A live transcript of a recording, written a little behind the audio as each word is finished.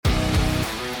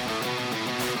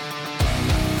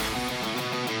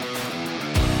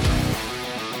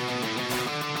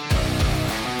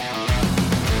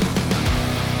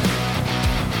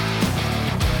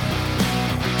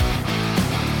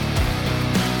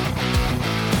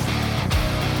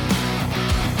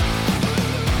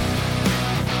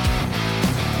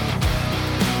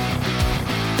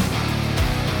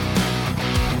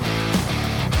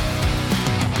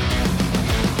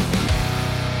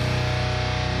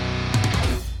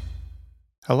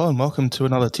Hello and welcome to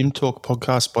another Tim Talk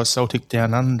podcast by Celtic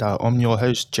Down Under. I'm your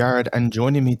host, Jared, and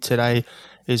joining me today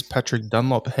is Patrick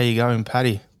Dunlop. How you going,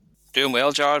 Paddy? Doing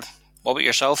well, Jared. What about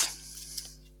yourself?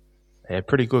 Yeah,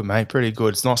 pretty good, mate. Pretty good.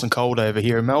 It's nice and cold over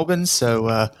here in Melbourne,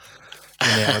 so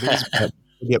it is, but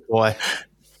we'll get by.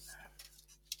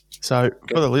 So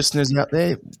for the listeners out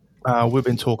there, we've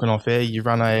been talking off air. You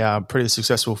run a pretty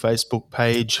successful Facebook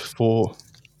page for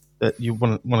that. You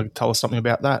want to tell us something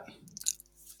about that?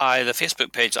 The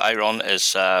Facebook page that I run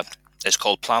is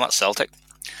called Planet Celtic.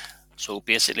 So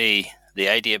basically, the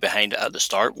idea behind it at the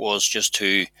start was just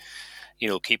to,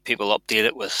 keep people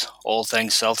updated with all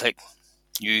things Celtic,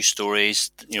 news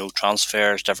stories,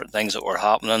 transfers, different things that were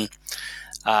happening.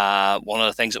 One of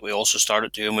the things that we also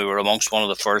started doing, we were amongst one of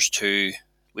the first to.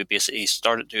 We basically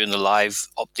started doing the live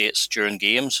updates during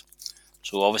games.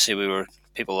 So obviously, a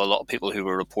lot of people who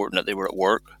were reporting that they were at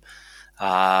work.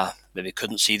 Maybe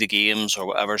couldn't see the games or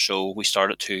whatever, so we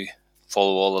started to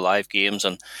follow all the live games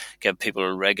and give people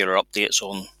regular updates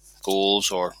on goals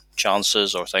or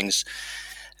chances or things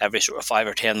every sort of 5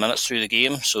 or 10 minutes through the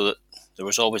game, so that there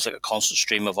was always like a constant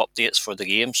stream of updates for the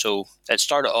game. So it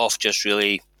started off just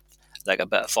really like a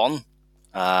bit of fun,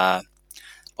 but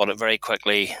it very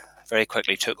quickly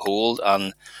took hold,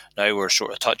 and now we're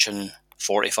sort of touching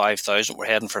 45,000. We're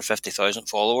heading for 50,000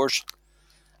 followers.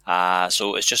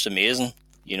 So it's just amazing,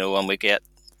 and we get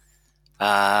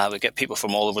people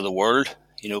from all over the world,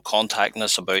 contacting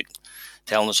us about,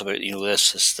 telling us about,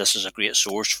 this is a great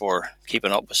source for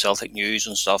keeping up with Celtic news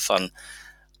and stuff. And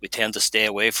we tend to stay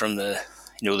away from the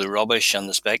rubbish and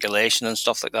the speculation and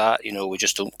stuff like that. We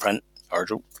just don't print or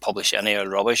don't publish any of the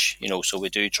rubbish, so we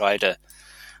do try to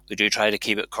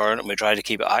keep it current, and we try to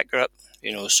keep it accurate,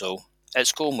 so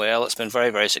it's going well. It's been very,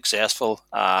 very successful.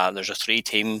 There's a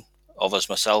 3-team of us,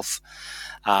 myself,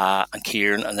 and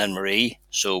Kieran, and then Marie.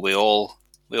 So we all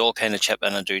kind of chip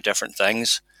in and do different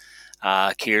things.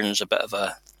 Kieran's a bit of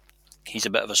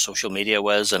a social media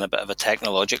whiz and a bit of a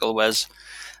technological whiz.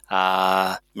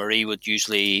 Marie would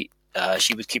usually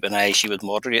she would keep an eye. She would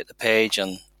moderate the page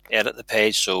and edit the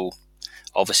page. So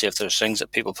obviously, if there's things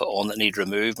that people put on that need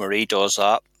removed, Marie does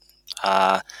that.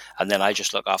 And then I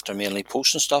just look after mainly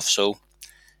posting stuff. So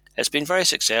it's been very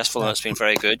successful, and it's been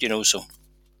very good, so.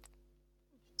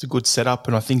 It's a good setup,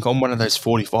 and I think I'm one of those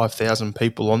 45,000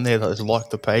 people on there that like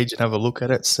the page and have a look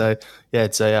at it. So yeah,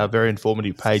 it's a very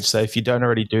informative page. So if you don't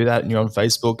already do that and you're on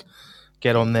Facebook,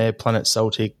 get on there, Planet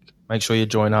Celtic. Make sure you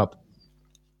join up.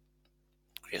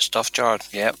 Great stuff, Jared.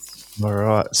 Yep. All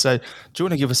right. So do you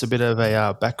want to give us a bit of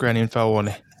a background info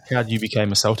on how you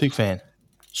became a Celtic fan?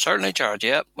 Certainly, Jared.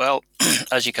 Yeah. Well,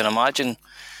 as you can imagine,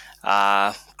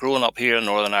 growing up here in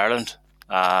Northern Ireland,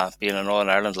 being a Northern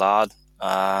Ireland lad,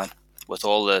 with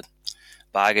all the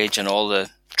baggage and all the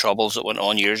troubles that went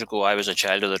on years ago, I was a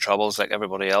child of the troubles like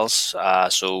everybody else.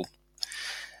 So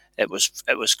it was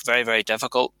very, very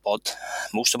difficult. But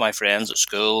most of my friends at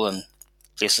school and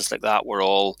places like that were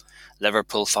all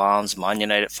Liverpool fans, Man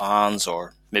United fans,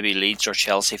 or maybe Leeds or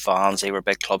Chelsea fans. They were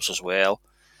big clubs as well.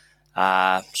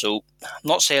 So I'm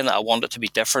not saying that I want it to be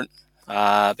different,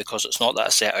 because it's not that I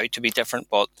set out to be different.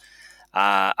 But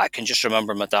I can just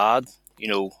remember my dad,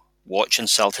 watching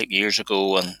Celtic years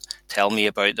ago and tell me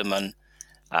about them. And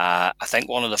I think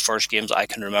one of the first games I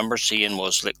can remember seeing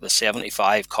was like the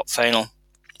 75 Cup final.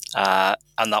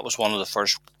 And that was one of the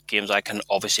first games I can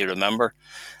obviously remember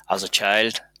as a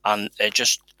child. And it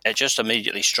just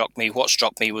immediately struck me. What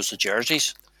struck me was the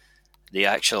jerseys,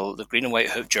 the green and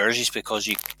white hoop jerseys, because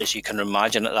as you can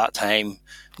imagine at that time,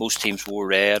 most teams wore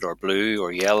red or blue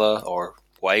or yellow or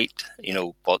white,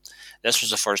 but this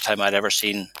was the first time I'd ever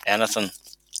seen anything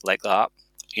like that,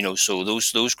 so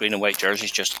those green and white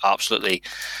jerseys just absolutely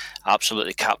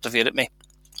captivated me,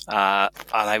 and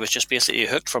I was just basically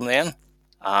hooked from then.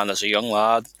 And as a young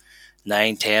lad,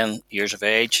 9-10 years of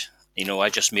age, I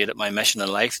just made it my mission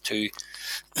in life to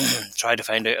try to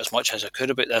find out as much as I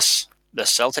could about this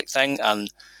Celtic thing.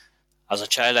 And as a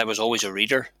child, I was always a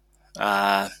reader,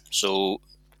 so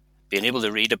being able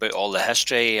to read about all the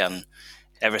history and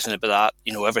everything about that,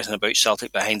 everything about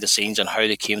Celtic behind the scenes and how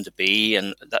they came to be,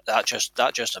 and that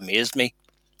just amazed me,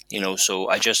 so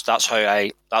that's how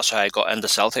I got into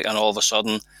Celtic. And all of a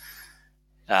sudden,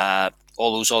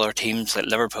 all those other teams like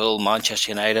Liverpool,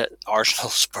 Manchester United, Arsenal,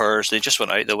 Spurs, they just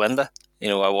went out the window.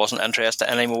 I wasn't interested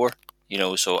anymore,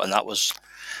 so, and that was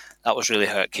really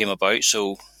how it came about.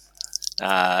 So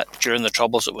during the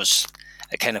Troubles,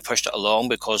 it kind of pushed it along,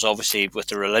 because obviously with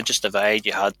the religious divide,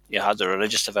 you had the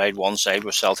religious divide. One side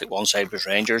was Celtic, one side was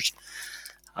Rangers,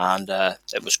 and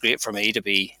it was great for me to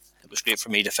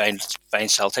find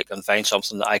Celtic and find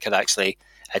something that I could actually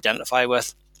identify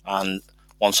with. And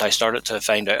once I started to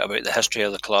find out about the history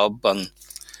of the club and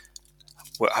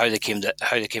how they came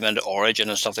into Origin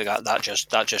and stuff like that, that just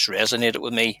resonated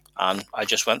with me, and I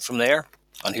just went from there.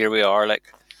 And here we are,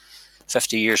 like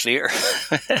 50 years later.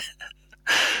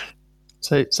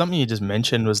 So something you just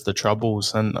mentioned was the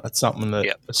Troubles, and it's something that,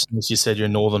 Yep. as soon as you said you're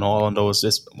Northern Ireland, I was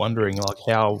just wondering, like,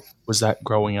 how was that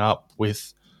growing up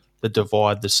with the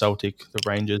divide, the Celtic, the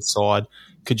Rangers side?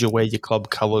 Could you wear your club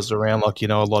colours around, like, a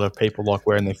lot of people like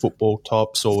wearing their football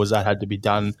tops, or was that had to be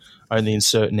done only in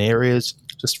certain areas?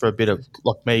 Just for a bit of,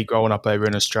 like me growing up over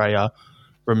in Australia,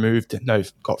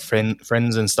 got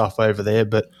friends and stuff over there,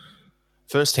 but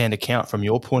first-hand account from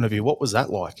your point of view, what was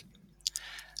that like?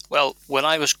 Well, when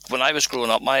I was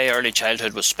growing up, my early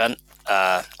childhood was spent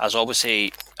as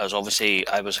obviously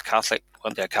I was a Catholic,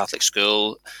 went to a Catholic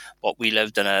school, but we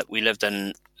lived in a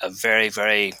very,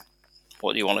 very,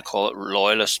 what do you want to call it,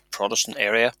 loyalist Protestant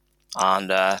area, and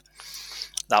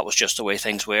that was just the way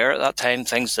things were at that time.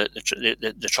 Things that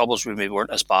the Troubles maybe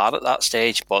weren't as bad at that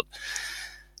stage, but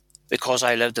because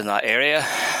I lived in that area,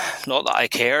 not that I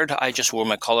cared, I just wore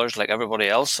my colours like everybody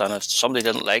else, and if somebody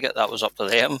didn't like it, that was up to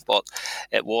them. But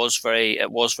it was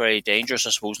very dangerous,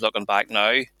 I suppose, looking back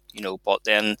now, but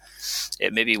then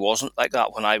it maybe wasn't like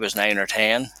that when I was 9 or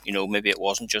 10, maybe it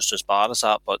wasn't just as bad as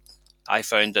that, but I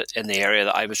found that in the area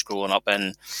that I was growing up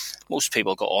in, most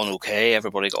people got on okay,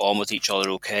 everybody got on with each other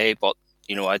okay, but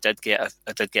I did get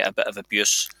a bit of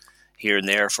abuse here and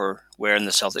there for wearing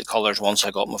the Celtic colours once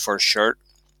I got my first shirt.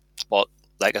 But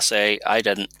like I say,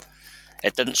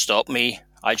 it didn't stop me.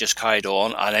 I just carried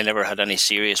on, and I never had any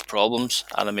serious problems.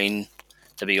 And I mean,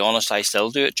 to be honest, I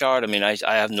still do it, Jared. I mean, I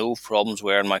have no problems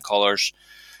wearing my colours,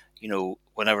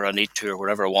 whenever I need to or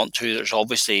whenever I want to. There's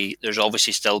obviously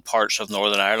still parts of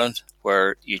Northern Ireland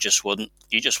where you just wouldn't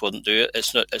do it.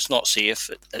 It's not safe.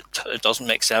 It doesn't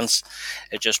make sense.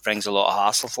 It just brings a lot of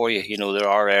hassle for you. There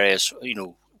are areas,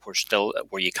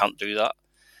 where you can't do that.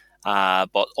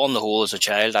 But on the whole, as a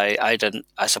child, I didn't.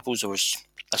 I suppose there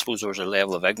was a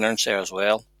level of ignorance there as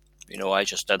well. I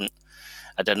just didn't.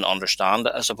 I didn't understand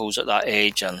it, I suppose, at that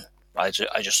age, and I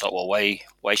just thought, well,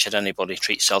 why should anybody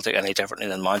treat Celtic any differently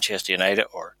than Manchester United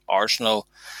or Arsenal?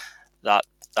 That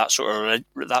sort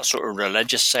of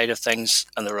religious side of things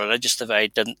and the religious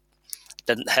divide didn't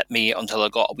hit me until I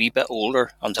got a wee bit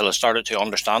older, until I started to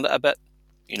understand it a bit.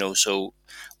 So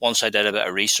once I did a bit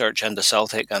of research into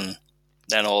Celtic, and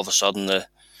then all of a sudden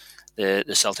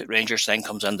the Celtic Rangers thing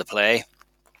comes into play,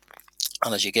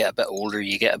 and as you get a bit older,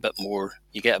 you get a bit more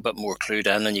clued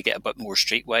in, and you get a bit more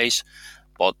streetwise.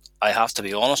 But I have to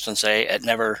be honest and say it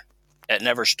never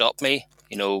stopped me.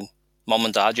 Mum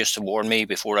and Dad used to warn me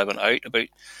before I went out about,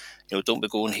 don't be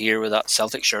going here with that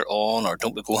Celtic shirt on, or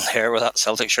don't be going there with that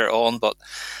Celtic shirt on. But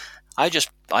I just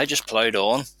ploughed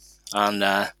on,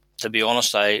 and to be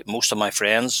honest, most of my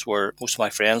friends were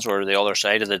the other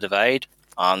side of the divide,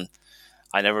 and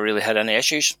I never really had any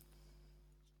issues.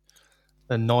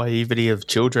 The naivety of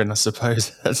children, I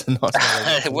suppose. That's a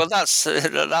nice way. Well, that's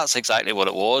exactly what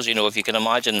it was. If you can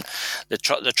imagine, the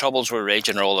Troubles were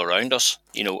raging all around us.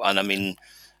 And I mean,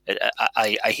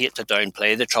 I hate to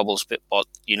downplay the Troubles, but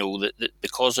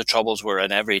because the Troubles were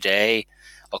an everyday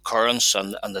occurrence,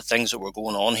 and the things that were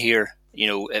going on here,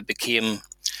 it became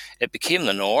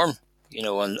the norm.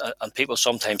 And people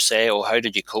sometimes say, "Oh, how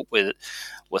did you cope with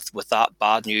that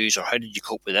bad news?" or "How did you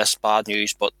cope with this bad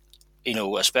news?" But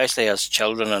especially as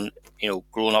children, and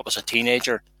growing up as a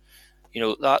teenager,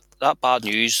 that bad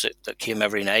news that came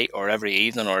every night or every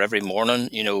evening or every morning,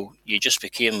 you just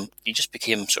became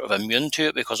sort of immune to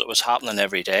it because it was happening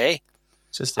every day.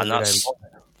 Just and that's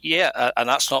and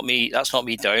that's not me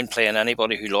downplaying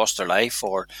anybody who lost their life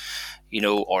or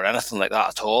anything like that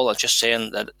at all. I'm just saying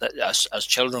that as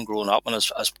children growing up, and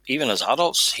as even as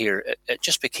adults here, it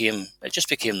just became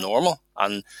normal,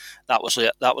 and that was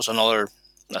another,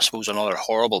 I suppose, another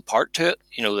horrible part to it,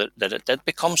 that it did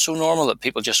become so normal that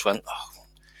people just went,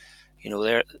 oh,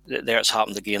 there it's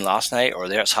happened again last night, or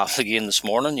there it's happened again this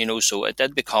morning, so it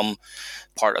did become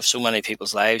part of so many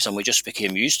people's lives, and we just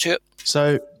became used to it.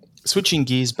 So, switching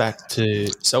gears back to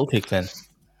Celtic then.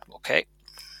 Okay.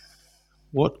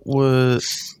 What were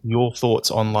your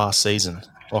thoughts on last season?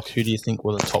 Like, who do you think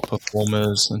were the top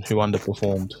performers and who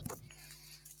underperformed?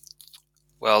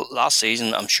 Well, last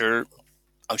season, I'm sure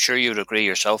you would agree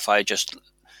yourself. I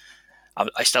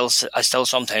still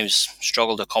sometimes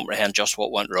struggle to comprehend just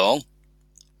what went wrong,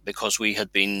 because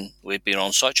we'd been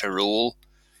on such a roll.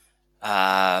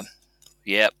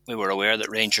 We were aware that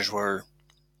Rangers were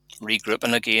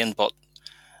regrouping again, but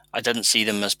I didn't see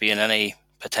them as being any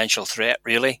potential threat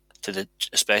really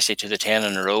especially to the 10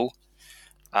 in a row.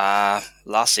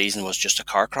 Last season was just a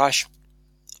car crash.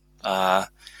 I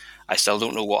still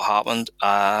don't know what happened.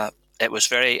 It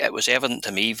was evident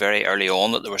to me very early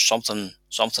on that there was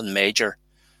something major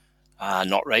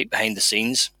not right behind the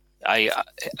scenes. I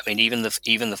mean, even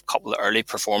the couple of early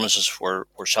performances where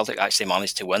Celtic actually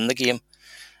managed to win the game,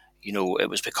 it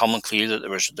was becoming clear that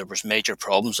there was major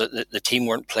problems. That the team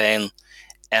weren't playing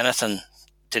anything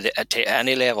to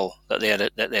any level that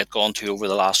they had gone to over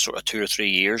the last sort of 2 or 3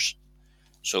 years.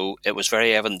 So it was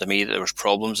very evident to me that there was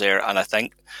problems there, and I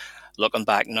think looking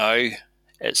back now,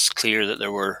 it's clear that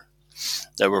there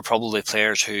were probably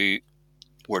players who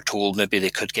were told maybe they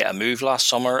could get a move last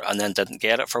summer and then didn't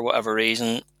get it for whatever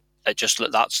reason.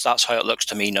 That's how it looks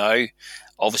to me now.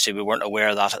 Obviously, we weren't aware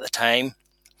of that at the time,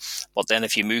 but then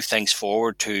if you move things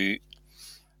forward to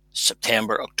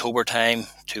September, October time,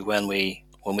 to when we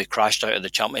crashed out of the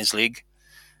Champions League,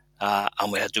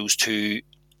 and we had those 2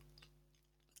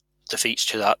 defeats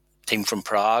to that team from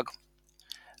Prague,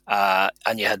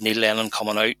 and you had Neil Lennon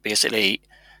coming out basically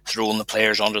throwing the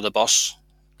players under the bus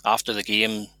after the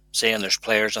game, saying there's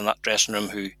players in that dressing room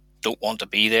who don't want to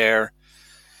be there.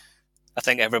 I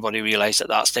think everybody realised at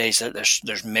that stage that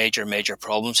there's major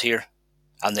problems here.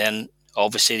 And then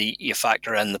obviously you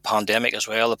factor in the pandemic as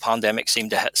well. The pandemic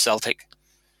seemed to hit Celtic,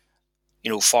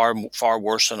 far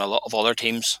worse than a lot of other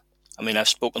teams. I mean, I've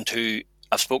spoken to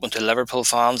Liverpool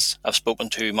fans, I've spoken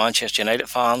to Manchester United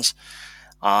fans,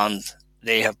 and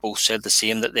they have both said the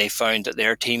same, that they found that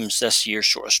their teams this year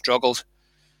sort of struggled,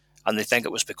 and they think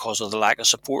it was because of the lack of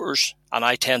supporters. And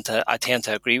I tend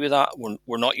to agree with that.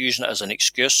 We're not using it as an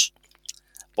excuse,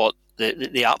 but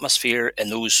the atmosphere in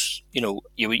those, you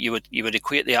would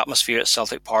equate the atmosphere at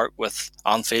Celtic Park with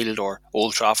Anfield or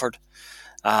Old Trafford,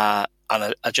 and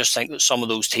I just think that some of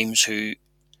those teams who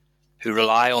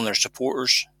rely on their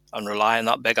supporters and rely on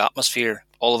that big atmosphere,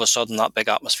 all of a sudden that big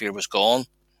atmosphere was gone.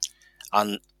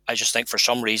 And I just think for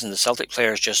some reason the Celtic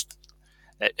players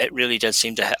it really did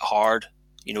seem to hit hard.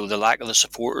 The lack of the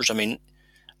supporters. I mean,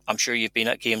 I'm sure you've been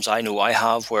at games, I know I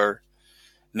have, where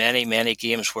many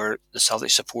games where the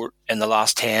Celtic support in the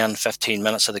last 10, 15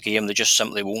 minutes of the game, they just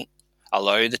simply won't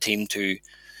allow the team to,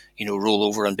 roll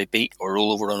over and be beat, or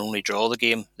roll over and only draw the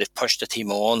game. They've pushed the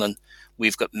team on, and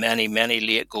we've got many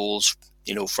late goals,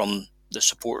 from the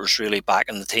supporters really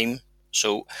backing the team.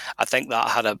 So I think that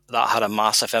had a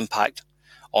massive impact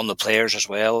on the players as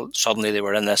well. Suddenly they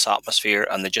were in this atmosphere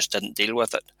and they just didn't deal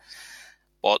with it.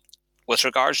 But with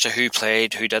regards to who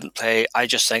played, who didn't play, I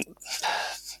just think,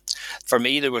 for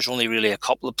me, there was only really a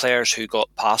couple of players who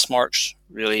got pass marks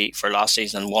really for last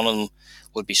season, and one of them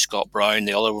would be Scott Brown,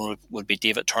 the other one would be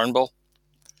David Turnbull.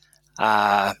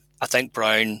 I think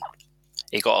Brown,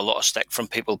 he got a lot of stick from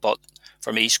people, but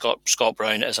for me, Scott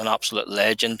Brown is an absolute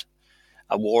legend,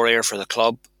 a warrior for the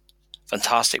club,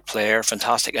 fantastic player,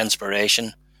 fantastic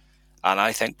inspiration, and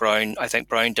I think Brown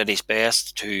did his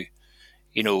best to,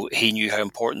 he knew how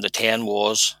important the 10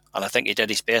 was, and I think he did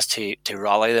his best to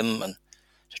rally them and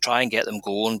to try and get them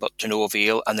going, but to no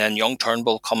avail. And then young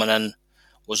Turnbull coming in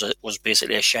was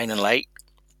basically a shining light.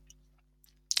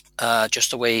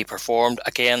 Just the way he performed.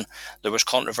 Again, there was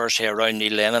controversy around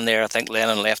Neil Lennon there. I think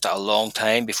Lennon left it a long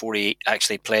time before he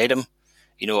actually played him.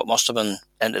 It must have been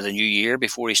into the new year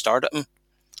before he started him.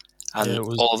 And it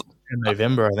was in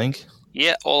November, I think.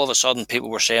 Yeah, all of a sudden people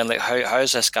were saying, like, how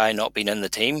has this guy not been in the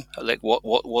team? Like,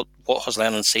 what has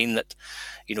Lennon seen that,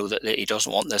 that he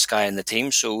doesn't want this guy in the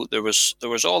team? So there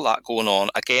was all that going on.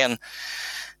 Again,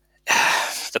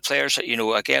 the players that,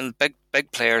 again,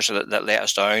 big players that let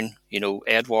us down.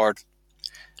 Edouard,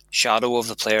 shadow of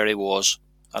the player he was,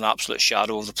 an absolute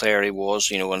shadow of the player he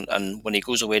was. And when he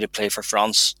goes away to play for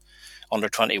France under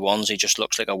 21s, he just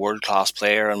looks like a world-class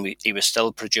player, and he was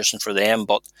still producing for them,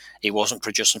 but he wasn't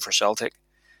producing for Celtic.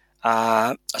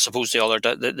 I suppose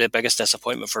the biggest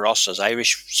disappointment for us as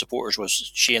Irish supporters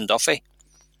was Shane Duffy.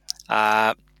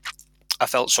 I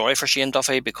felt sorry for Shane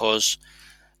Duffy because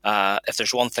if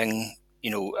there's one thing,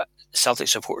 Celtic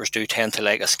supporters do tend to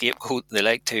like a scapegoat. They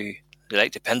like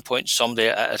to pinpoint somebody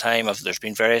at a time. There's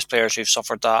been various players who've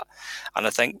suffered that, and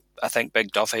I think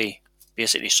Big Duffy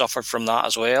basically suffered from that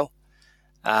as well.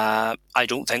 I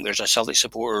don't think there's a Celtic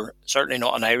supporter, certainly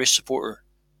not an Irish supporter,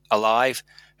 alive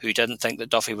who didn't think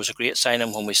that Duffy was a great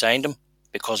signing when we signed him,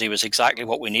 because he was exactly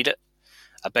what we needed.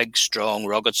 A big, strong,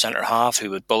 rugged centre-half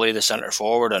who would bully the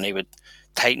centre-forward, and he would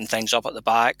tighten things up at the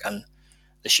back. And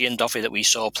the Shane Duffy that we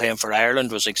saw playing for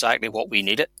Ireland was exactly what we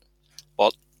needed.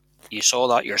 But you saw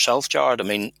that yourself, Jared. I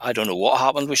mean, I don't know what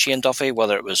happened with Shane Duffy,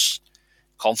 whether it was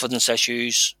confidence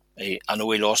issues. I know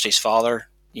he lost his father,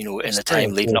 in the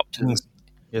time leading up to...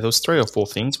 Yeah, there was 3 or 4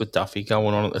 things with Duffy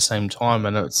going on at the same time,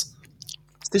 and it's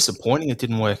disappointing it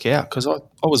didn't work out, because I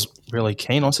was really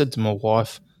keen. I said to my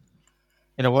wife,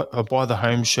 you know what? I buy the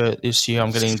home shirt this year.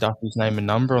 I'm getting Duffy's name and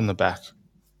number on the back.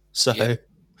 So Yeah,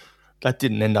 that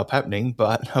didn't end up happening,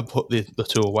 but I bought the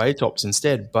two away tops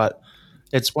instead. But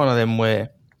it's one of them where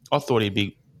I thought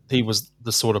he was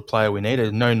the sort of player we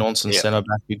needed. No nonsense yeah, centre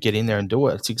back who'd get in there and do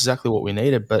it. It's exactly what we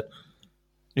needed. But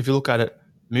if you look at it,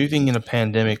 moving in a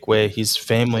pandemic where his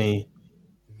family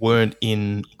weren't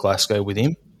in Glasgow with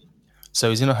him, so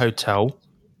he's in a hotel.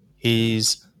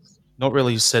 He's not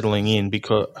really settling in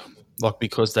because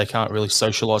they can't really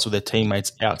socialise with their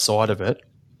teammates outside of it.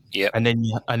 yeah, And then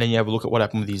you have a look at what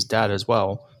happened with his dad as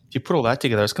well. If you put all that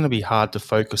together, it's going to be hard to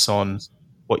focus on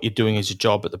what you're doing as your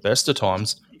job at the best of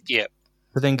times. yeah.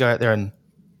 But then go out there and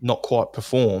not quite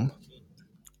perform.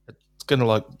 It's going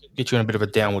to get you in a bit of a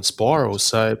downward spiral.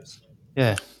 So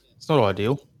yeah, it's not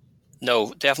ideal.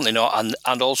 No, definitely not.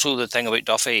 And also the thing about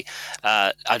Duffy,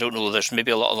 I don't know. There's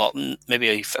maybe maybe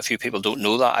a few people don't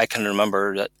know that. I can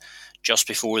remember that just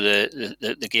before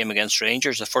the game against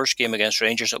Rangers, the first game against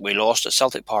Rangers that we lost at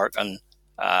Celtic Park, and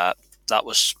that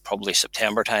was probably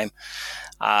September time.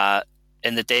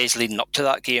 In the days leading up to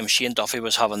that game, Shane Duffy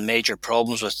was having major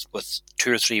problems with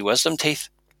 2 or 3 wisdom teeth.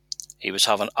 He was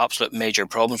having absolute major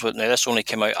problems with. Now this only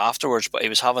came out afterwards, but he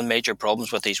was having major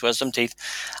problems with his wisdom teeth.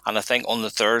 And I think on the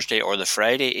Thursday or the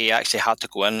Friday, he actually had to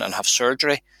go in and have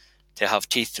surgery to have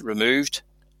teeth removed.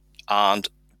 And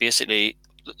basically,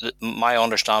 my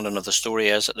understanding of the story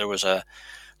is that there was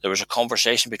a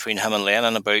conversation between him and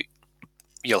Lennon about,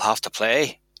 you'll have to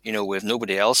play. You know, we have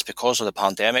nobody else because of the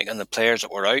pandemic and the players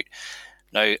that were out.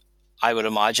 Now, I would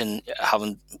imagine,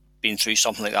 having been through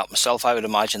something like that myself, I would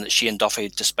imagine that Shane Duffy,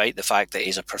 despite the fact that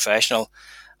he's a professional,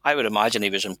 I would imagine he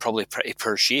was in probably pretty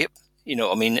poor shape. You know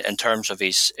what I mean, in terms of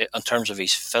his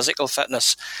physical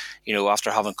fitness. You know,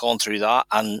 after having gone through that,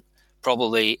 and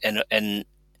probably in an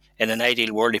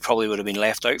ideal world, he probably would have been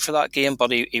left out for that game,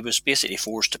 but he was basically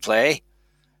forced to play.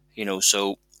 You know,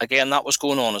 so again, that was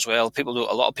going on as well. A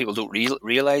lot of people don't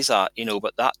realize that. You know,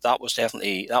 but that was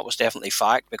definitely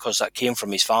fact, because that came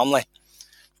from his family.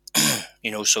 You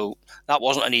know, so that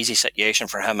wasn't an easy situation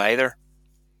for him either.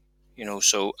 You know,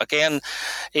 so again,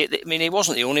 he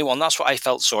wasn't the only one. That's what I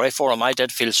felt sorry for him. I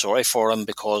did feel sorry for him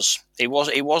because he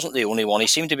wasn't the only one. He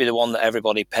seemed to be the one that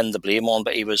everybody pinned the blame on,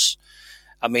 but he was.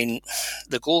 I mean,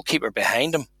 the goalkeeper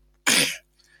behind him,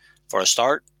 for a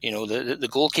start, you know, the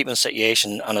goalkeeping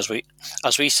situation, and as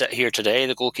we sit here today,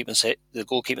 the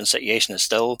goalkeeping situation is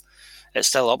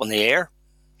still up in the air.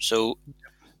 So.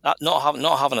 Not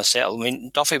having a settle. I mean,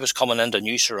 Duffy was coming into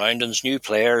new surroundings, new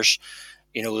players.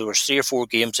 You know, there was 3 or 4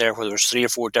 games there where there was 3 or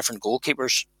 4 different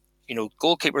goalkeepers. You know,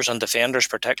 goalkeepers and defenders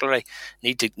particularly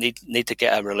need to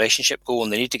get a relationship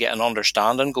going. They need to get an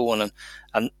understanding going,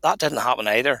 and that didn't happen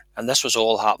either. And this was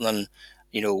all happening,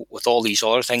 you know, with all these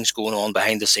other things going on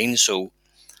behind the scenes. So,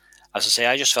 as I say,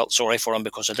 I just felt sorry for him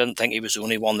because I didn't think he was the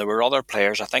only one. There were other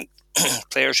players. I think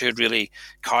players who had really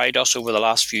carried us over the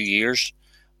last few years.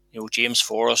 You know, James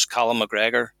Forrest, Callum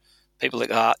McGregor, people like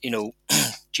that. You know,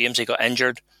 James, he got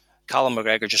injured. Callum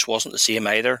McGregor just wasn't the same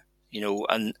either. You know,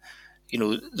 and you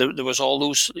know there was all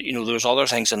those. You know, there was other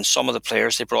things, and some of the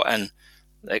players they brought in,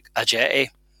 like Ajeti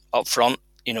up front.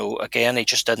 You know, again, he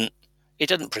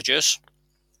didn't produce.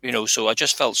 You know, so I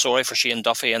just felt sorry for Shane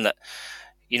Duffy, and that,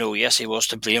 you know, yes, he was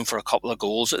to blame for a couple of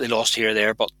goals that they lost here or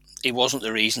there, but he wasn't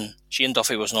the reason. Shane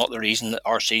Duffy was not the reason that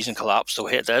our season collapsed the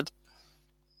way it did.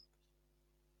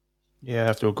 Yeah, I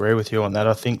have to agree with you on that.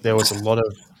 I think there was a lot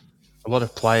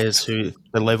of players who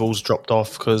the levels dropped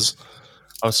off, because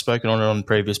I've spoken on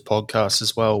previous podcasts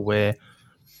as well, where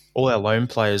all our loan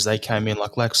players, they came in,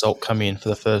 like Laxalt come in for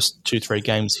the first 2-3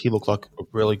 games. He looked like a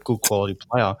really good quality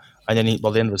player. And then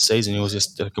by the end of the season, he was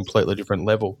just at a completely different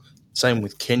level. Same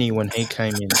with Kenny when he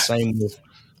came in. Same with,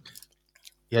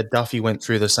 Duffy went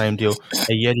through the same deal.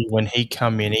 Yeti, when he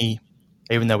come in,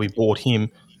 even though we bought him,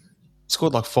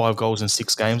 scored like 5 goals in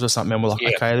 6 games or something. And we're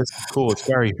like, okay, this is cool. It's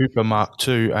Gary Hooper Mark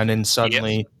II. And then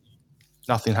suddenly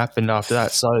nothing happened after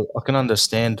that. So I can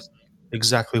understand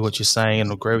exactly what you're saying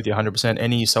and agree with you 100%.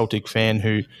 Any Celtic fan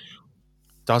who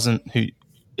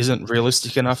isn't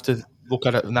realistic enough to look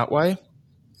at it in that way,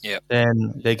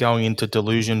 then they're going into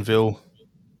Delusionville,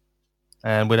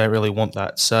 and we don't really want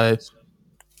that. So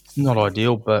not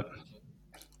ideal, but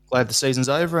glad the season's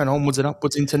over and onwards and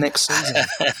upwards into next season.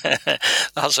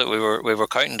 That's what we were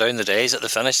counting down the days at the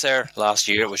finish there last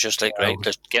year. It was just like, right,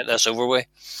 let's get this over with.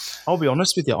 I'll be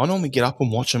honest with you, I normally get up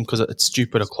and watch them because it's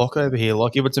stupid o'clock over here.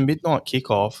 Like, if it's a midnight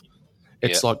kickoff,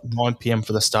 it's like 9 p.m.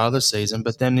 for the start of the season.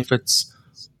 But then if it's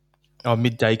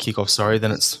midday kickoff,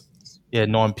 then it's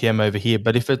 9 p.m. over here.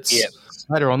 But if it's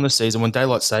later on the season, when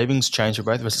daylight savings change for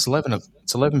both of us,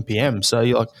 it's 11 p.m. So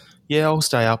you're like, yeah, I'll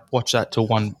stay up, watch that till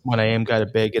 1 a.m., go to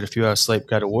bed, get a few hours sleep,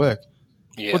 go to work.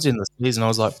 Yeah. Towards the end of the season, I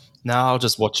was like, I'll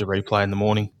just watch a replay in the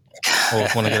morning or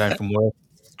when I get home from work.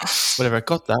 Whatever, it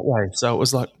got that way. So it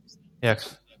was like, yeah,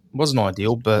 it wasn't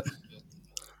ideal, but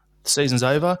the season's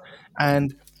over.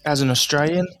 And as an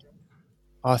Australian,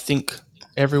 I think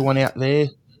everyone out there,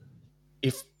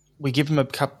 if we give him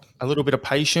a little bit of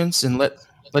patience and let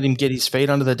him get his feet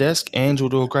under the desk, Ange will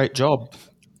do a great job.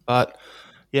 But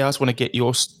yeah, I just want to get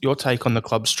your take on the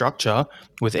club structure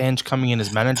with Ange coming in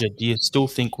as manager. Do you still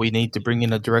think we need to bring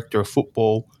in a director of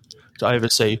football to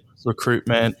oversee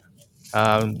recruitment,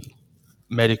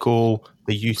 medical,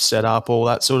 the youth setup, all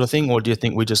that sort of thing, or do you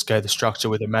think we just go the structure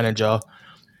with a manager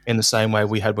in the same way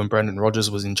we had when Brendan Rodgers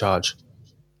was in charge?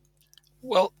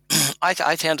 Well, I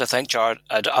tend to think, Jared,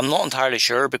 I'm not entirely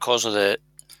sure because of the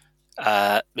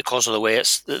way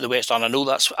it's done. I know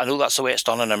that's the way it's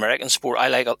done in American sport. I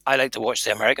like to watch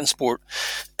the American sport,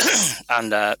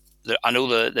 and I know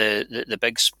the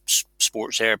big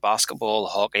sports there: basketball,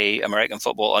 hockey, American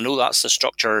football. I know that's the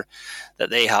structure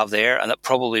that they have there, and it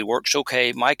probably works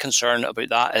okay. My concern about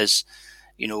that is,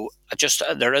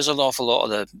 there is an awful lot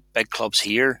of the big clubs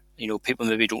here. People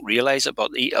maybe don't realise it,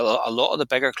 but a lot of the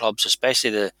bigger clubs,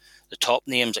 especially the top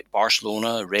names like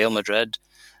Barcelona, Real Madrid,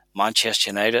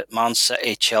 Manchester United, Man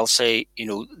City, Chelsea,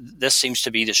 this seems to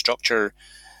be the structure,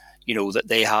 that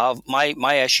they have.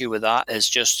 My issue with that is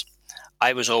just,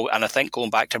 and I think going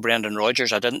back to Brendan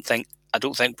Rodgers, I don't think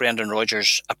Brendan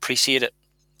Rodgers appreciated.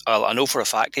 Well, I know for a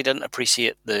fact he didn't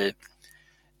appreciate the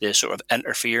sort of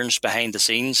interference behind the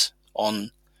scenes on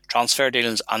transfer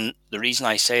dealings. And the reason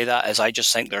I say that is I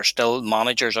just think there's still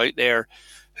managers out there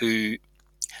who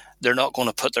they're not going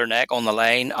to put their neck on the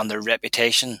line and their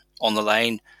reputation on the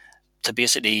line to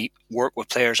basically work with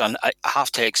players, and I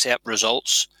have to accept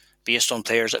results based on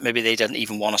players that maybe they didn't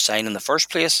even want to sign in the first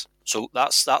place. So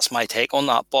that's my take on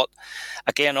that. But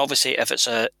again, obviously, if it's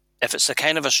the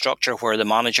kind of a structure where the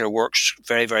manager works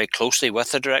very, very closely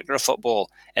with the director of football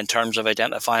in terms of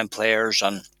identifying players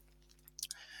and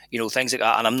things like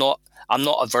that, and I'm not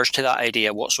averse to that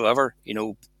idea whatsoever.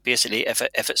 Basically, if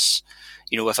it's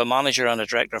if a manager and a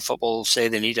director of football say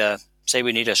we need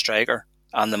a striker,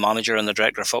 and the manager and the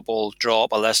director of football draw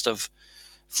up a list of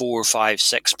 4, 5,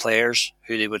 6 players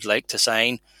who they would like to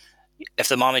sign, if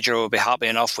the manager would be happy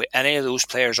enough with any of those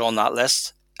players on that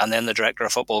list, and then the director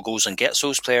of football goes and gets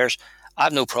those players, I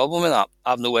have no problem with that. I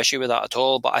have no issue with that at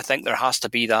all. But I think there has to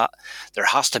be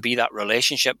that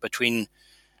relationship between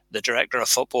the director of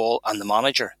football and the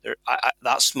manager.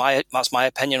 That's my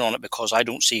opinion on it, because I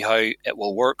don't see how it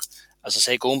will work. As I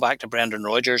say, going back to Brendan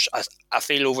Rodgers, I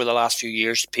feel over the last few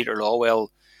years, Peter Lawwell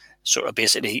sort of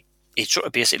basically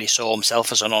saw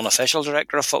himself as an unofficial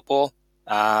director of football,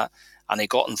 and he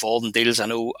got involved in deals. I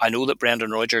know that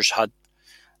Brendan Rodgers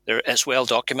it's well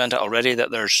documented already that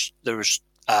there was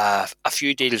a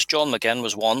few deals. John McGinn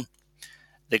was one.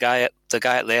 The guy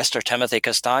at Leicester, Timothy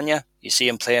Castagne, you see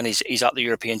him playing. He's at the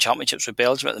European Championships with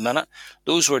Belgium at the minute.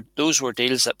 Those were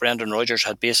deals that Brendan Rodgers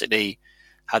had basically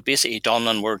done,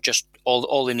 and were just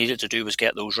all they needed to do was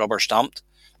get those rubber stamped.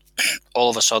 All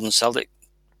of a sudden, Celtic,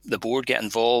 the board, get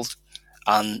involved,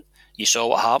 and you saw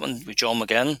what happened with John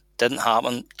McGinn. Didn't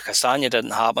happen. Castagne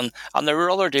didn't happen, and there were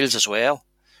other deals as well.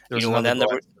 There's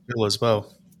Seville as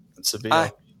well.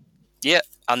 Seville. Yeah,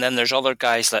 and then there's other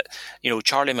guys that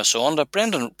Charlie Masonda.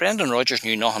 Brendan Rodgers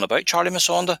knew nothing about Charlie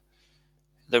Masonda.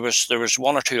 There was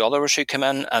one or two others who came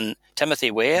in, and Timothy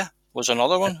Weah was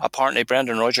another one. Apparently,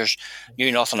 Brendan Rodgers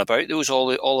knew nothing about those.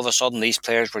 All of a sudden, these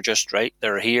players were just right.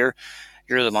 They're here.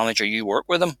 You're the manager. You work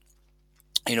with them.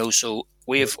 So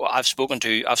I've spoken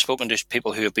to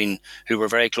people who were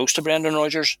very close to Brendan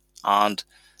Rodgers, and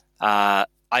I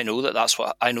know that that's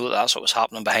what was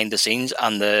happening behind the scenes,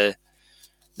 and the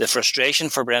frustration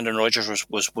for Brendan Rodgers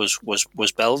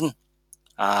was building,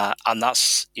 and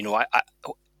that's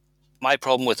my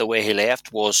problem with the way he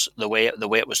left was the way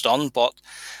it was done. But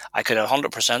I could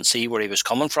 100% see where he was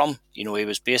coming from. He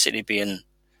was basically being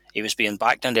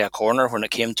backed into a corner when it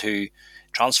came to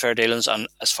transfer dealings. And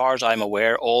as far as I'm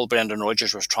aware, all Brendan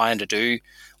Rodgers was trying to do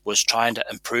was trying to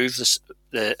improve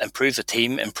the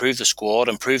team, improve the squad,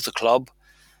 improve the club,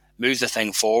 move the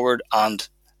thing forward. And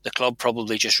the club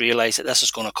probably just realised that this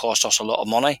is going to cost us a lot of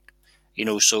money.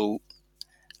 So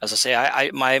as I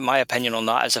say, my opinion on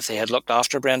that is if they had looked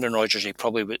after Brendan Rodgers, he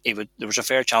would. There was a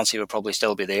fair chance he would probably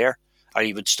still be there, or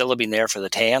he would still have been there for the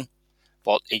 10.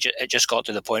 But it just got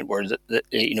to the point where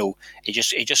he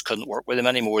just couldn't work with him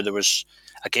anymore. There was,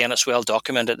 again, it's well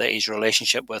documented that his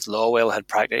relationship with Lawwell had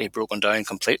practically broken down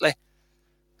completely.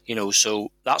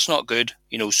 So that's not good.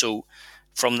 So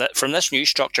from this new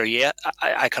structure, yeah,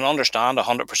 I can understand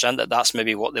 100% that that's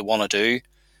maybe what they want to do,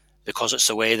 because it's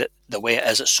the way it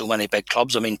is at so many big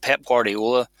clubs. I mean, Pep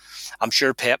Guardiola, I'm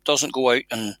sure Pep doesn't go out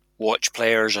and watch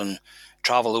players and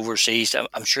travel overseas.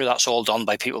 I'm sure that's all done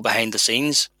by people behind the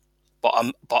scenes.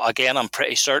 But again, I'm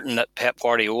pretty certain that Pep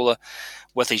Guardiola,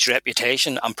 with his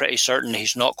reputation, I'm pretty certain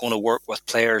he's not going to work with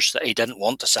players that he didn't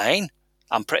want to sign.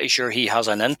 I'm pretty sure he has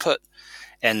an input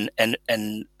in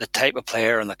the type of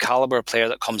player and the caliber of player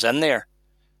that comes in there.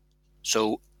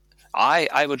 So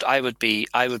I would be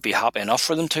happy enough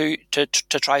for them to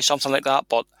try something like that.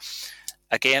 But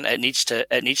again, it needs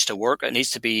to work. It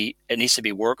needs to be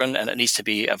working, and it needs to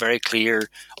be a very clear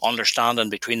understanding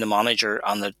between the manager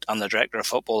and the director of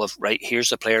football of, right, here's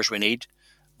the players we need.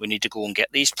 We need to go and get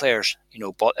these players,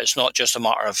 But it's not just a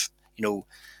matter of,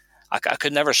 I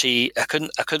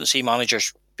couldn't see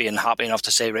managers being happy enough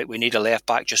to say, right, we need a left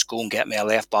back, just go and get me a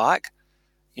left back,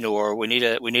 or we need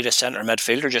a centre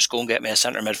midfielder, just go and get me a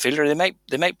centre midfielder.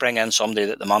 They might bring in somebody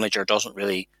that the manager doesn't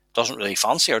really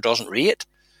fancy or doesn't rate,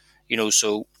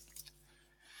 So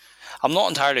I'm not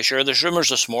entirely sure. There's rumours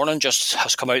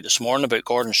has come out this morning about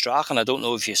Gordon Strachan. I don't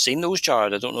know if you've seen those,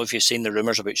 Jared. I don't know if you've seen the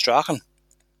rumours about Strachan.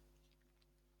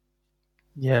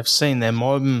 Yeah, I've seen them.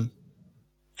 I'm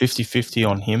 50-50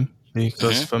 on him,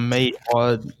 because for me,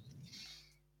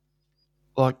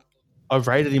 I've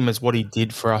rated him as what he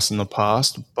did for us in the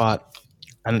past,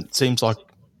 and it seems like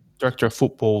director of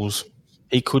footballs,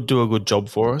 he could do a good job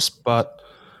for us. But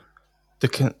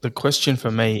the question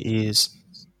for me is,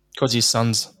 because his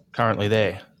son's currently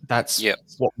there, that's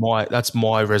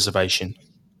my reservation.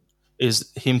 Is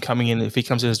him coming in, if he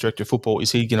comes in as director of football,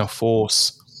 is he going to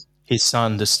force his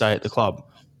son to stay at the club?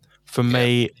 For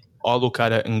me, I look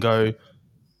at it and go,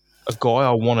 a guy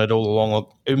I wanted all along,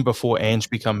 even before Ange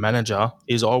become manager,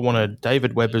 is I wanted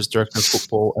David Webb as director of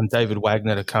football and David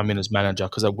Wagner to come in as manager,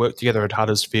 because they worked together at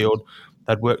Huddersfield.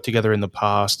 They'd worked together in the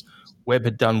past. Webb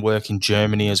had done work in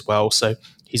Germany as well. So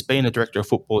he's been a director of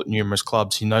football at numerous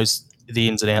clubs. He knows the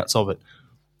ins and outs of it.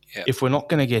 Yeah. If we're not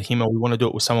going to get him, or we want to do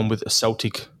it with someone with a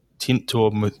Celtic tint to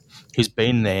him, he's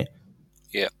been there.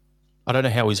 Yeah. I don't know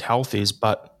how his health is,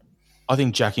 but I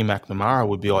think Jackie McNamara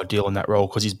would be ideal in that role,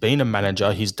 because he's been a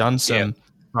manager. He's done some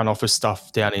front office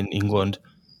stuff down in England.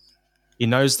 He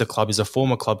knows the club. He's a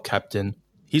former club captain.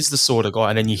 He's the sort of guy.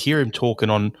 And then you hear him talking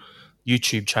on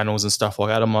YouTube channels and stuff like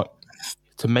that. I'm like,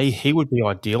 to me, he would be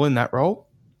ideal in that role.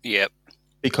 Yep.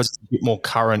 Because it's a bit more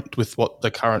current with what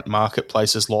the current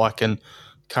marketplace is like and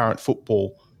current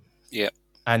football. Yep.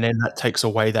 And then that takes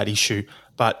away that issue.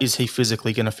 But is he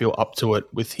physically going to feel up to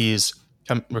it with his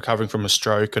recovering from a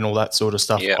stroke and all that sort of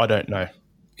stuff? I don't know.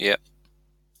 Yeah.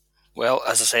 Well,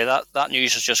 as I say, that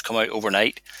news has just come out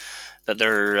overnight that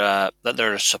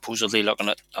they're supposedly looking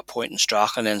at appointing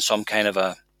Strachan in some kind of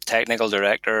a technical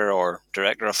director or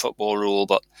director of football role.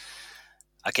 But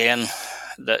again,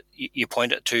 that you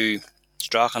point it to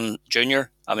Strachan Jr.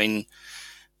 I mean,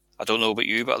 I don't know about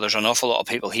you, but there's an awful lot of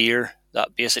people here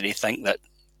that basically think that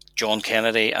John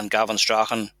Kennedy and Gavin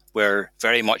Strachan were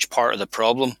very much part of the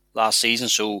problem last season.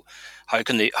 So how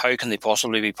can they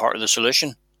possibly be part of the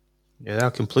solution? Yeah,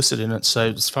 they're complicit in it. So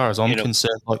as far as I'm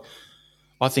concerned,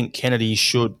 I think Kennedy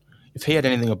should, if he had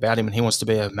anything about him and he wants to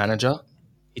be a manager,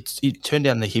 he turned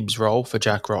down the Hibs role for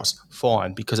Jack Ross.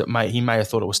 Fine, because he may have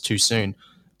thought it was too soon.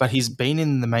 But he's been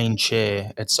in the main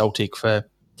chair at Celtic for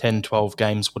 10, 12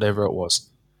 games, whatever it was.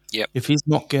 Yep. If he's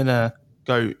not going to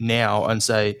go now and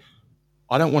say,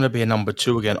 I don't want to be a number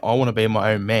 2 again, I want to be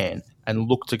my own man, and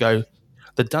look to go,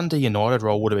 the Dundee United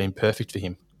role would have been perfect for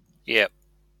him. Yep.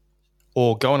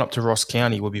 Or going up to Ross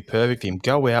County would be perfect for him.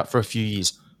 Go out for a few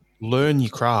years, learn your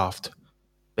craft,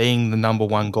 being the number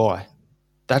 1 guy.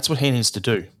 That's what he needs to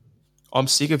do. I'm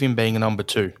sick of him being a number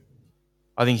 2.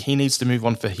 I think he needs to move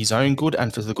on for his own good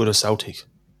and for the good of Celtic.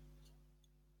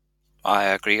 I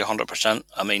agree 100%.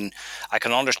 I mean, I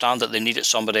can understand that they needed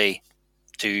somebody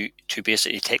to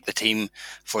basically take the team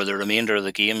for the remainder of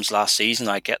the games last season.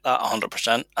 I get that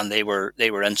 100%, and they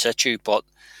were in situ. But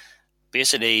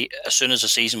basically, as soon as the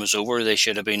season was over, they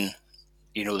should have been,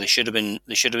 they should have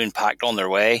been packed on their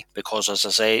way. Because, as I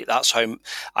say, that's how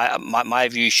my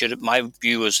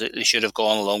view was that they should have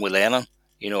gone along with Lennon.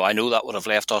 I know that would have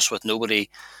left us with nobody,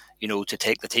 to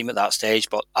take the team at that stage.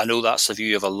 But I know that's the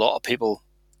view of a lot of people,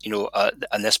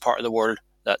 in this part of the world,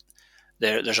 that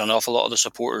there's an awful lot of the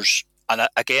supporters. And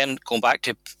again, going back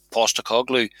to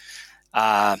Postecoglou,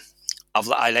 I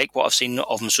like what I've seen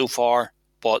of him so far,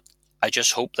 but I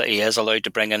just hope that he is allowed to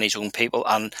bring in his own people.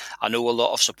 And I know a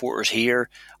lot of supporters here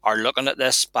are looking at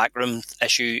this backroom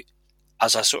issue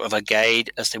as a sort of a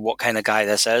guide as to what kind of guy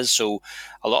this is. So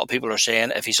a lot of people are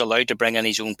saying if he's allowed to bring in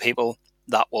his own people,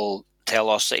 that will tell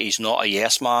us that he's not a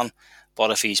yes man.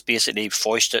 But if he's basically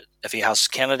foisted, if he has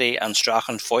Kennedy and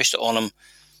Strachan foisted on him,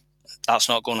 it's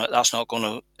not going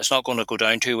to go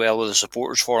down too well with the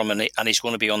supporters for him, and he's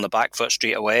going to be on the back foot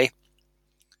straight away.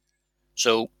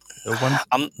 So,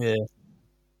 I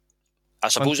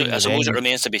suppose it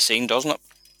remains to be seen, doesn't it?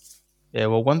 Yeah.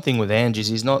 Well, one thing with Ange is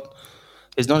he's not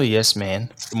a yes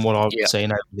man from what I've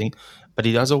seen. Everything, but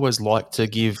he does always like to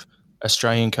give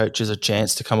Australian coaches a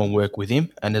chance to come and work with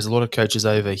him. And there's a lot of coaches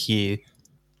over here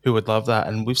who would love that.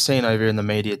 And we've seen over in the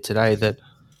media today that,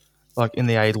 like in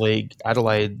the A-League,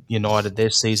 Adelaide United, their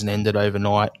season ended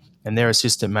overnight, and their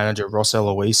assistant manager, Ross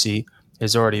Eloise,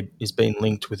 is been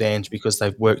linked with Ange because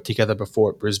they've worked together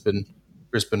before at Brisbane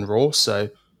Roar. So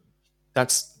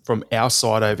that's from our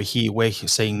side over here. We're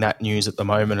seeing that news at the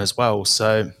moment as well.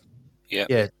 So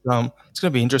it's going to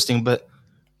be interesting. But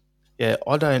yeah,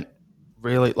 I don't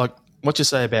really like what you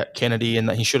say about Kennedy and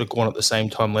that he should have gone at the same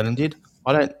time Lennon did.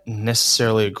 I don't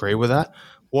necessarily agree with that.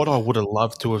 What I would have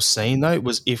loved to have seen, though,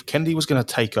 was if Kennedy was going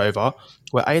to take over,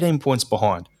 we're 18 points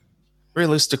behind.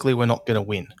 Realistically, we're not going to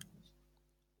win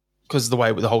because of the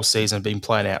way the whole season had been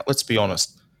playing out. Let's be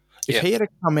honest. If he had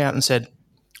come out and said,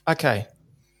 okay,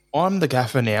 I'm the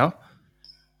gaffer now,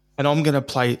 and I'm going to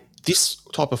play this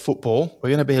type of football. We're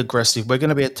going to be aggressive. We're going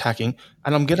to be attacking,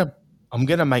 and I'm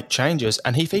going to make changes.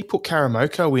 And if he put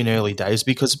Karamoko in early days,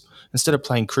 because instead of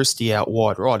playing Christie out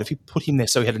wide right, if he put him there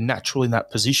so he had a natural in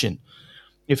that position,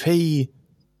 if he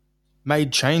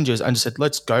made changes and said,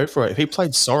 let's go for it, if he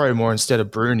played Sorrow more instead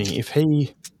of Bruni, if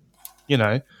he,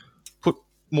 put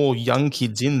more young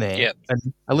kids in there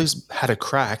and at least had a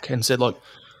crack and said, like,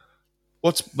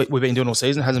 what we've been doing all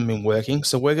season hasn't been working,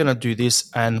 so we're going to do this,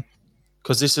 and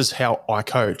because this is how I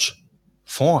coach,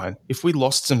 fine. If we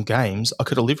lost some games, I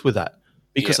could have lived with that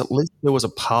because at least there was a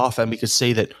path and we could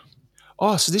see that,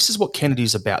 so this is what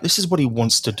Kennedy's about. This is what he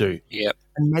wants to do. Yep.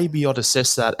 And maybe I'd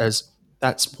assess that as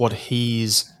that's what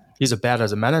he's about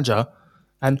as a manager.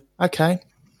 And, okay,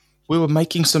 we were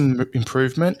making some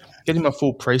improvement, get him a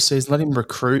full preseason, let him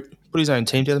recruit, put his own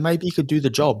team together. Maybe he could do the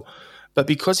job. But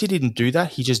because he didn't do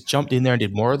that, he just jumped in there and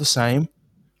did more of the same.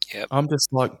 Yep. I'm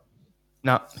just like,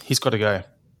 nah, he's got to go.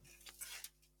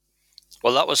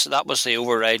 Well, that was the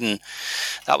overriding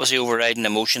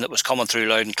emotion that was coming through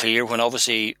loud and clear when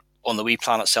obviously on the We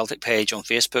Planet Celtic page on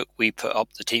Facebook we put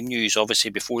up the team news.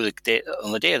 Obviously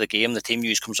on the day of the game, the team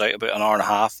news comes out about an hour and a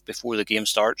half before the game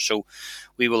starts. So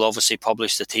we will obviously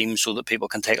publish the team so that people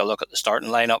can take a look at the starting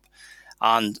lineup.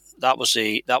 And that was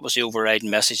the overriding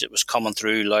message that was coming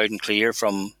through loud and clear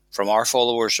from our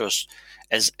followers was,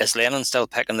 is Lennon still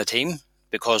picking the team?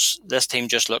 Because this team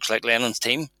just looks like Lennon's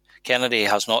team. Kennedy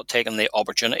has not taken the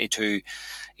opportunity to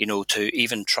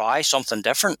even try something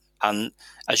different. And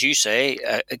as you say,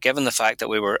 given the fact that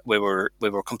we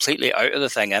were completely out of the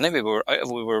thing anyway,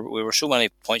 we were so many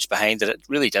points behind that it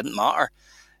really didn't matter.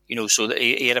 So that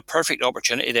he had a perfect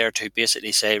opportunity there to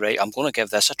basically say, right, I'm going to give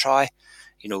this a try.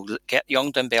 Get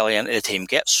young Dembele into the team,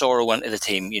 get Sorrow into the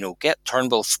team, get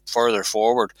Turnbull further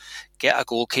forward, get a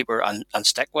goalkeeper and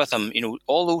stick with him,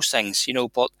 all those things,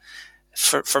 but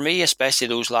for me, especially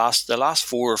the last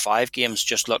 4 or 5 games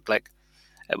just looked like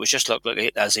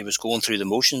as he was going through the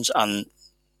motions, and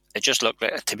it just looked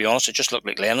like, to be honest, it just looked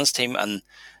like Lennon's team, and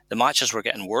the matches were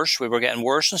getting worse. We were getting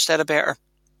worse instead of better,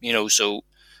 so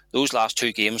those last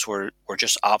 2 games were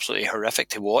just absolutely horrific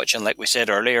to watch. And like we said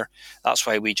earlier, that's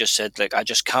why we just said, like, I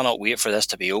just cannot wait for this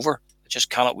to be over. I just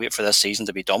cannot wait for this season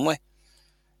to be done with.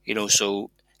 So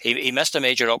he missed a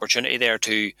major opportunity there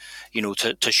to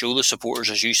show the supporters,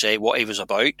 as you say, what he was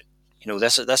about.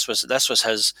 This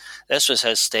was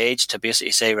his stage to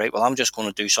basically say, right, well, I'm just going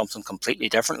to do something completely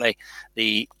differently.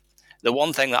 The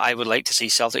one thing that I would like to see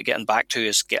Celtic getting back to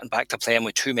is getting back to playing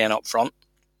with 2 men up front.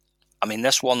 I mean,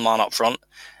 this 1 man up front,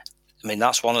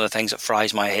 that's one of the things that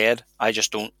fries my head. I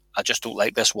just don't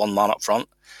like this 1 man up front,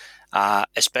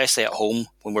 especially at home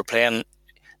when we're playing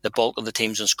the bulk of the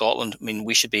teams in Scotland.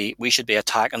 We should be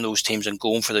attacking those teams and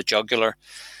going for the jugular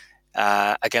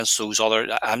against those other.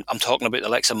 I'm talking about the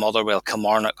likes of Motherwell,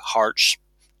 Kilmarnock, Hearts,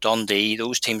 Dundee.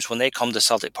 Those teams, when they come to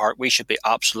Celtic Park, we should be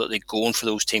absolutely going for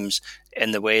those teams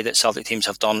in the way that Celtic teams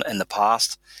have done in the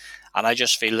past. And I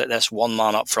just feel that this 1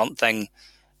 man up front thing,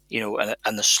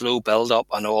 and the slow build up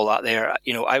and all that there,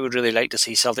 I would really like to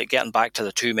see Celtic getting back to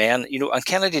the 2 men, and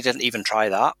Kennedy didn't even try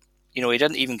that. He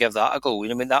didn't even give that a go.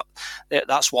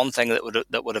 That's one thing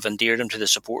that would have endeared him to the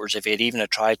supporters if he had even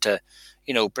tried to,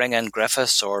 bring in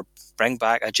Griffiths or bring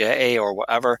back Ajeti or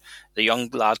whatever. The young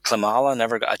lad Klimala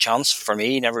never got a chance for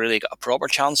me. Never really got a proper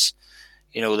chance.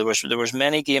 You know, there was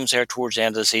many games there towards the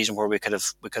end of the season where we could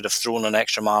have thrown an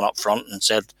extra man up front and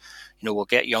said, you know, we'll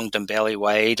get young Dembele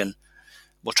wide and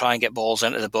we'll try and get balls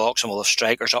into the box and we'll have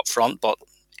strikers up front. But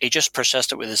he just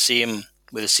persisted with the same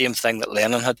thing that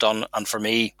Lennon had done, and for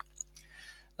me,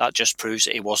 that just proves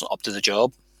that he wasn't up to the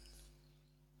job.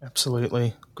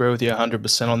 Absolutely. Agree with you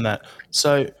 100% on that.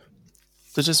 So,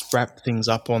 to just wrap things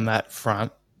up on that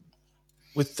front,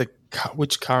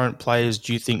 which current players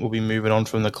do you think will be moving on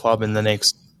from the club in the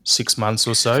next 6 months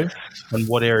or so? And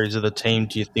what areas of the team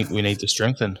do you think we need to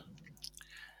strengthen?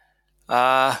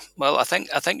 Well, I think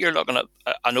you're looking at.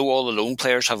 I know all the loan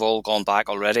players have all gone back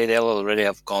already. They'll already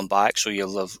have gone back, so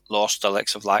you'll have lost the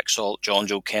likes of Laxalt, John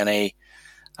Joe Kenny,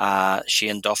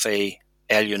 Shane Duffy,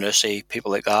 El Yunusi,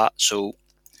 people like that. So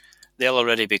they'll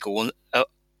already be going.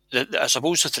 I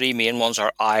suppose the three main ones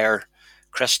are Ayer,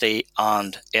 Christie,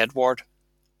 and Edward.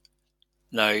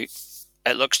 Now,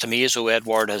 it looks to me as though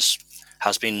Edward has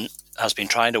been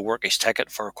trying to work his ticket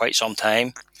for quite some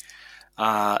time.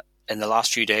 In the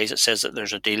last few days, it says that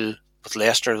there's a deal with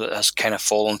Leicester that has kind of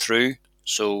fallen through.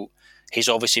 So he's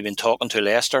obviously been talking to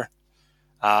Leicester,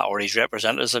 or his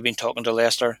representatives have been talking to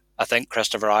Leicester. I think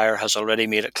Christopher Ayer has already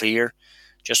made it clear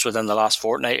just within the last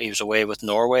fortnight. He was away with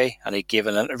Norway and he gave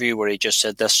an interview where he just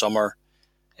said this summer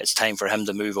it's time for him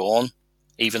to move on,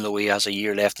 even though he has a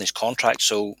year left in his contract.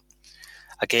 So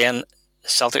again,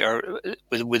 Celtic are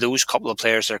with those couple of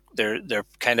players. They're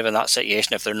kind of in that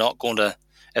situation. If they're not going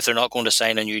to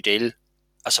sign a new deal,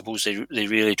 I suppose they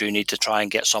really do need to try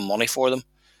and get some money for them.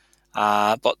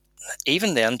 But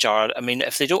even then, Jared, I mean,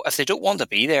 if they don't want to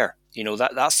be there, you know,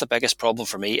 that's the biggest problem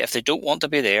for me. If they don't want to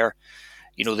be there,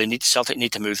 you know, Celtic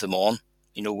need to move them on.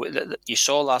 You know, you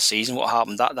saw last season what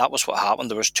happened. That was what happened.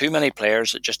 There was too many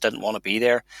players that just didn't want to be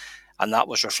there, and that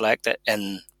was reflected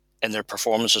in their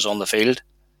performances on the field.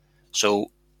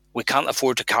 So we can't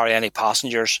afford to carry any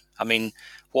passengers. I mean,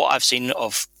 what I've seen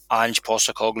of Ange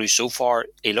Postecoglou so far,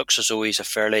 he looks as though he's a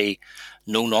fairly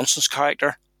no-nonsense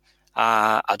character.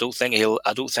 I don't think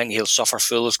he'll suffer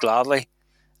fools gladly,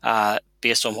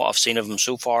 based on what I've seen of him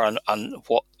so far and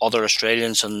what other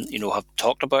Australians have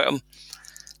talked about him.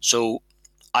 So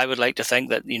I would like to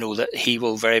think that that he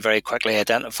will very, very quickly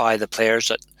identify the players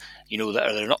that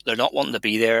that they're not wanting to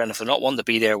be there, and if they're not wanting to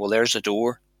be there, well, there's the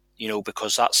door.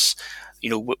 Because that's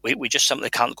we just simply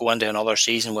can't go into another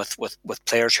season with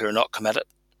players who are not committed,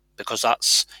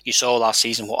 because you saw last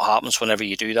season what happens whenever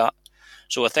you do that.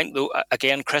 So I think, though,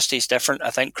 again, Christie's different.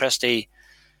 I think Christie,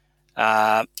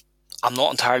 I'm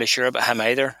not entirely sure about him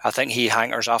either. I think he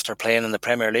hankers after playing in the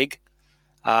Premier League.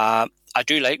 I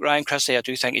do like Ryan Christie. I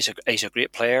do think he's a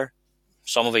great player.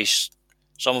 Some of his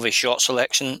shot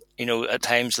selection, at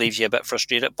times leaves you a bit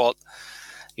frustrated, but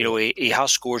he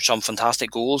has scored some fantastic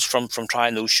goals from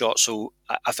trying those shots. So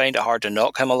I find it hard to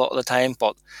knock him a lot of the time.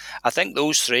 But I think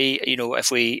those three,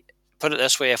 if we put it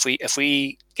this way, if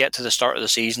we get to the start of the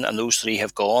season and those three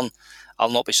have gone,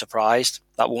 I'll not be surprised.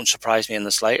 That won't surprise me in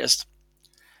the slightest.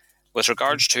 With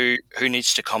regards to who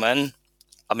needs to come in,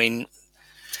 I mean,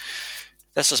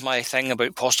 this is my thing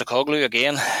about Postecoglou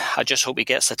again. I just hope he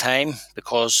gets the time,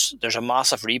 because there's a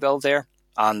massive rebuild there.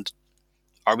 And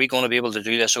are we going to be able to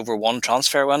do this over one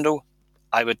transfer window?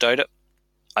 I would doubt it.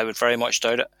 I would very much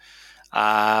doubt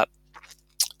it.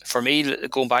 For me,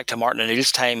 going back to Martin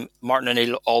O'Neill's time, Martin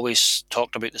O'Neill always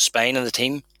talked about the spine of the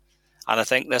team. And I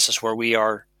think this is where we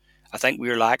are. I think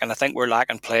we're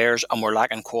lacking players, and we're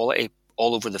lacking quality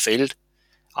all over the field.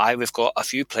 We've got a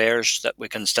few players that we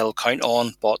can still count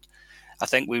on, but I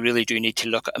think we really do need to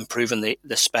look at improving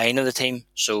the spine of the team.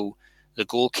 So the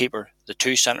goalkeeper, the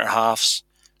two centre halves,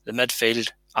 the midfield,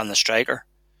 and the striker.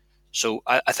 So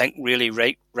I think really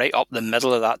right up the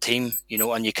middle of that team,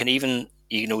 and you can even,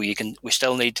 we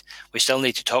still need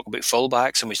to talk about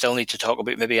fullbacks, and we still need to talk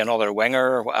about maybe another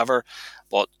winger or whatever.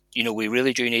 But, we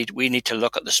really need to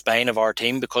look at the spine of our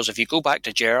team, because if you go back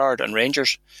to Gerrard and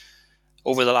Rangers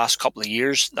over the last couple of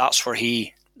years, that's where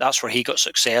he got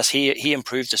success. He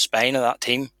improved the spine of that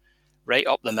team right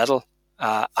up the middle,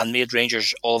 and made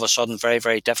Rangers all of a sudden very,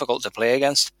 very difficult to play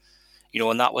against.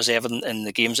 And that was evident in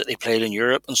the games that they played in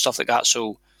Europe and stuff like that.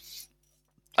 So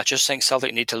I just think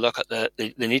Celtic need to look at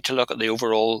the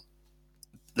overall,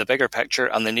 the bigger picture,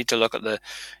 and they need to look at the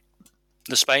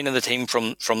spine of the team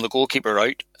from the goalkeeper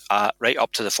out, right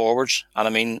up to the forwards. And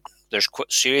I mean, there's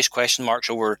serious question marks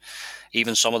over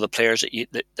even some of the players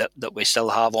that we still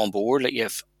have on board. Like you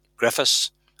have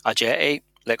Griffiths, Ajeti.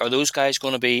 Like, are those guys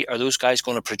going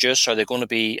to produce? Are they going to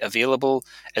be available?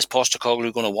 Is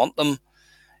Postecoglou going to want them?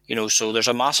 So there's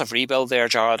a massive rebuild there,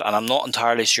 Jared, and I'm not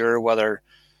entirely sure whether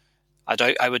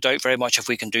I would doubt very much if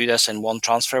we can do this in one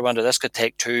transfer window. This could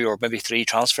take 2 or maybe 3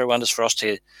 transfer windows for us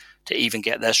to even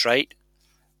get this right.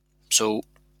 So,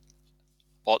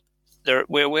 but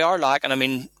we are lacking. I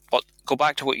mean, but go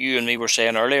back to what you and me were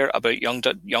saying earlier about young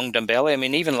Dembele. I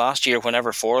mean, even last year,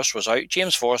 whenever Forrest was out,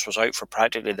 James Forrest was out for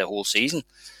practically the whole season.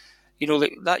 You know,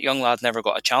 that young lad never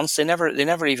got a chance. They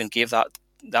never even gave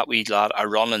that wee lad a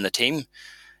run in the team.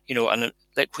 You know, and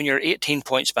like when you're 18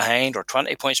 points behind or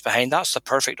 20 points behind, that's the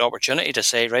perfect opportunity to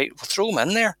say, right, well, throw him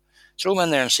in there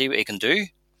and see what he can do.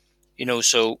 You know,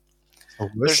 so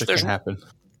there's can happen.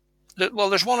 Well,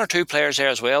 there's 1 or 2 players there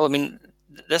as well. I mean,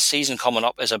 this season coming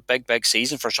up is a big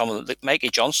season for someone like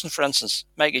Mikey Johnson, for instance.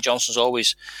 Mikey Johnson's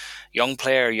always young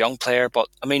player, but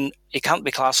I mean, he can't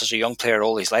be classed as a young player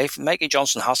all his life. Mikey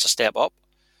Johnson has to step up.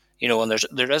 You know, and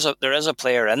there is a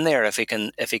player in there if he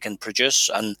can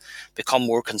produce and become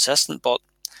more consistent. But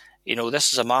you know,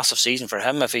 this is a massive season for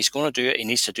him. If he's going to do it, he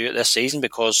needs to do it this season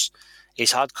because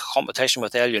he's had competition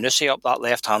with Elyounoussi up that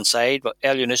left hand side, but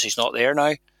Elyounossi's not there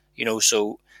now. You know,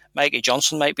 so Mikey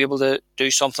Johnson might be able to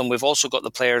do something. We've also got the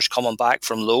players coming back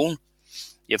from loan.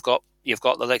 You've got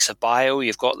the likes of Bio,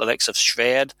 you've got the likes of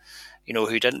Shved, you know,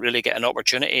 who didn't really get an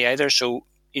opportunity either. So,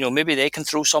 you know, maybe they can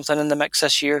throw something in the mix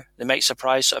this year. They might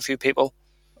surprise a few people.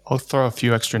 I'll throw a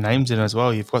few extra names in as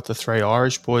well. You've got the 3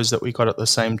 Irish boys that we got at the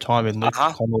same time in Luke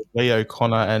O'Connell, Leo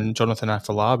Connor and Jonathan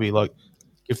Afolabi. Like,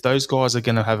 if those guys are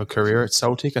going to have a career at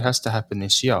Celtic, it has to happen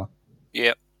this year.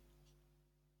 Yeah.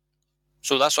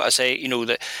 So that's what I say, you know,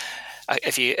 that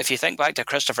if you think back to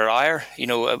Christopher Ayer, you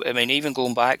know, I mean, even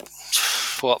going back,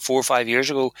 4 or 5 years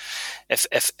ago,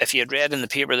 if you had read in the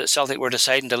paper that Celtic were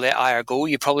deciding to let Ayer go,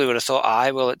 you probably would have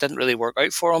thought, well, it didn't really work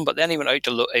out for him. But then he went out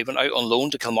on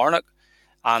loan to Kilmarnock,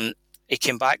 and he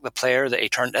came back the player that he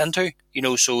turned into. You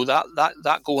know, so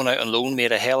that going out on loan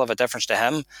made a hell of a difference to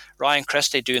him. Ryan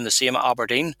Christie doing the same at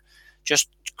Aberdeen, just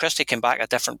Christie came back a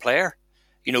different player.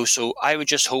 You know, so I would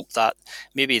just hope that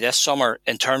maybe this summer,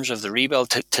 in terms of the rebuild,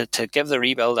 to give the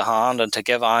rebuild a hand and to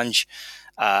give Ange,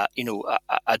 you know,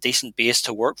 a decent base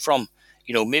to work from.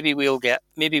 You know, maybe we'll get,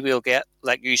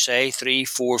 like you say, 3,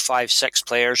 4, 5, 6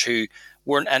 players who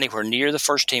weren't anywhere near the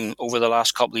first team over the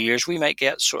last couple of years. We might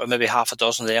get sort of maybe half a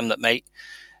dozen of them that might,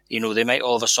 you know, they might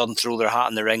all of a sudden throw their hat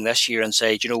in the ring this year and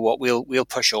say, do you know what, we'll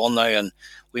push on now, and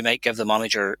we might give the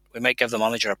manager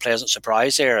a pleasant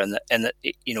surprise there, and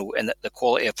you know, in the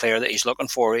quality of player that he's looking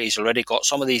for. He's already got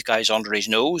some of these guys under his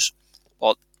nose.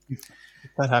 But if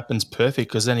that happens, perfect,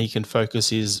 because then he can focus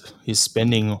his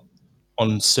spending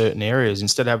on certain areas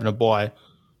instead of having to buy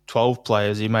 12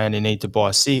 players. He may only need to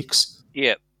buy 6.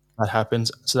 Yeah, that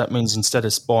happens. So that means instead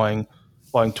of buying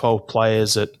 12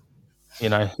 players at, you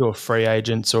know, who are free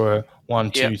agents or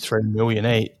 1, 2, 3 million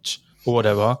each or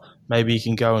whatever, maybe you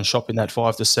can go and shop in that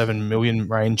 5 to 7 million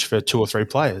range for 2 or 3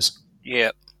 players.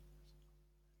 Yeah.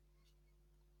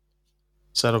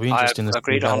 So it'll be interesting. I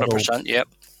agreed 100%. Yep.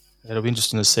 It'll be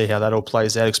interesting to see how that all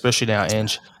plays out, especially now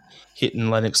Ange hitting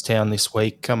Lennoxtown this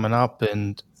week coming up,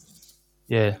 and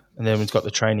and then we've got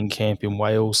the training camp in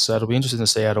Wales. So it'll be interesting to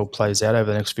see how it all plays out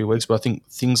over the next few weeks. But I think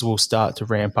things will start to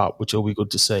ramp up, which will be good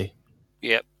to see.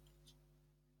 Yep.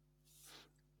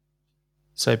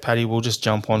 So, Paddy, we'll just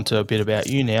jump on to a bit about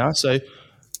you now. So,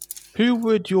 who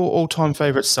would your all-time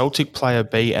favourite Celtic player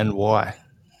be and why?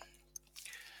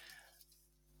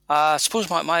 I suppose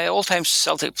my all-time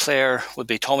Celtic player would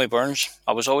be Tommy Burns.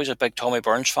 I was always a big Tommy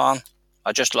Burns fan.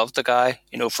 I just loved the guy,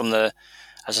 you know,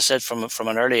 as I said, from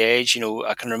an early age. You know,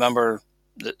 I can remember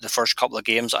the first couple of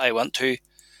games that I went to.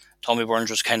 Tommy Burns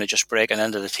was kind of just breaking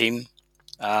into the team.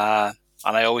 And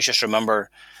I always just remember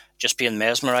just being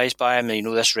mesmerised by him. You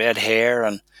know, this red hair,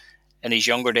 and in his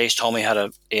younger days, Tommy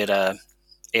had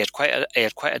quite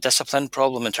a discipline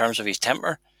problem in terms of his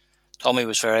temper. Tommy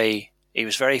was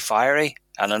very fiery,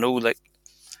 and I know like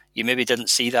you maybe didn't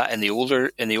see that in the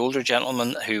older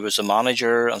gentleman who was a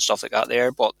manager and stuff like that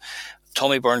there, but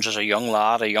Tommy Burns as a young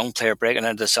lad, a young player breaking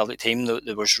into the Celtic team,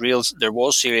 there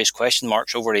was serious question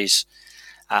marks over his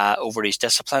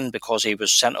discipline, because he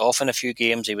was sent off in a few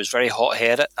games. He was very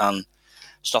hot-headed and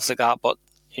stuff like that. But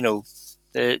you know,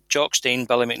 the Jock Stein,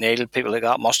 Billy McNeil, people like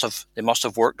that must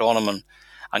have worked on him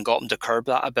and got him to curb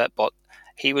that a bit. But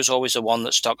he was always the one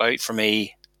that stuck out for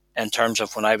me in terms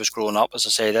of when I was growing up. As I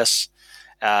say, this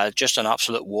just an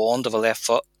absolute wand of a left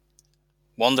foot,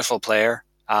 wonderful player.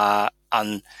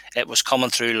 And it was coming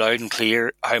through loud and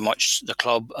clear how much the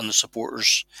club and the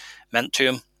supporters meant to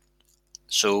him.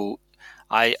 So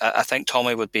I think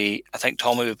Tommy would be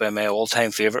my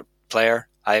all-time favourite player.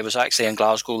 I was actually in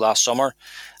Glasgow last summer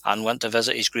and went to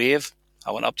visit his grave.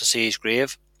 I went up to see his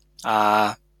grave.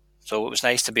 So So it was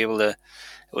nice to be able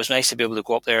to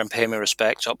go up there and pay my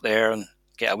respects up there and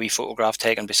get a wee photograph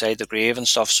taken beside the grave and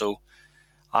stuff. So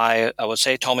I would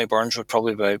say Tommy Burns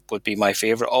would be my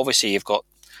favourite. Obviously, you've got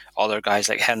other guys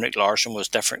like Henrik Larsson was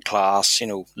different class,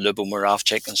 Lubo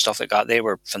Moravcik and stuff like that. They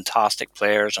were fantastic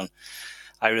players, and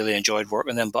I really enjoyed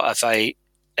working with them. But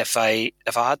if I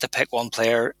had to pick one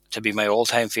player to be my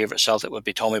all-time favourite Celtic, it would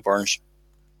be Tommy Burns.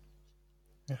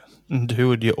 Yeah. And who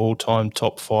would your all-time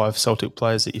top 5 Celtic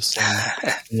players that you've seen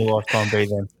in your lifetime be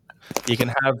then? You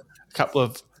can have a couple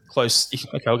of close.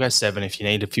 Okay, I'll go 7 if you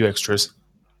need a few extras.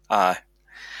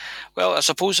 Well, I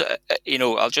suppose,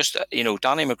 I'll just,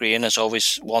 Danny McGrain is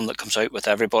always one that comes out with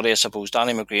everybody. I suppose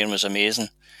Danny McGrain was amazing.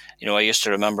 I used to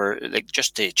remember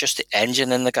just the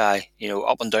engine in the guy,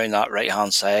 up and down that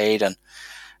right-hand side. And,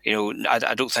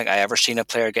 I don't think I ever seen a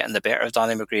player getting the better of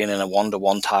Danny McGrain in a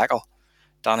 1-to-1 tackle.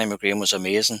 Danny McGrain was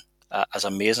amazing, as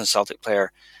an amazing Celtic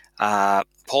player.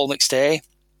 Paul McStay,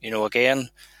 again,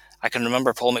 I can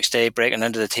remember Paul McStay breaking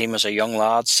into the team as a young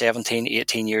lad, 17,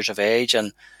 18 years of age,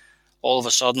 and all of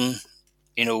a sudden,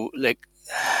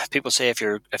 people say if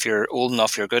you're old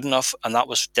enough, you're good enough, and that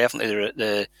was definitely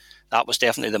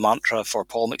the mantra for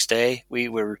Paul McStay.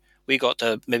 We got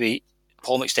to maybe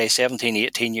Paul McStay 17,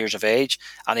 18 years of age,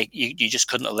 and you just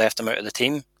couldn't have left him out of the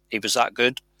team. He was that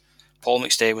good. Paul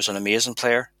McStay was an amazing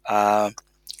player. Lubo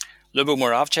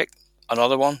Moravcik,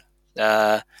 another one.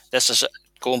 This is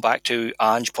going back to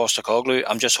Ange Postecoglou.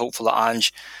 I'm just hopeful that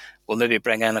Ange will maybe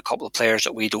bring in a couple of players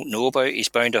that we don't know about. He's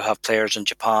bound to have players in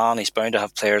Japan. He's bound to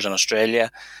have players in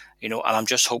Australia. And I'm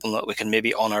just hoping that we can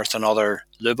maybe unearth another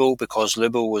Lubo, because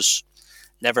Lubo was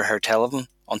never heard tell of him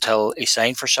until he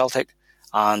signed for Celtic.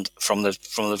 And from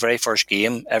the very first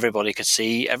game, everybody could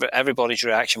see, everybody's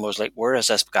reaction was like, where has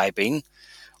this guy been?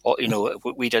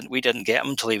 We didn't get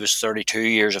him until he was 32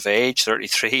 years of age,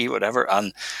 33, whatever.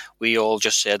 And we all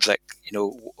just said,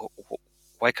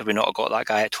 why could we not have got that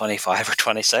guy at 25 or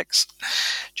 26?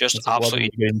 Just That's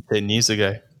absolutely 10 years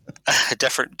ago.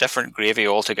 different gravy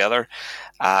altogether.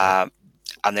 And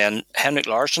then Henrik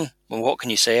Larsson. Well, what can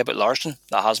you say about Larsson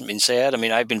that hasn't been said? I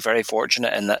mean, I've been very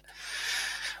fortunate in that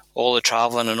all the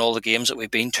travelling and all the games that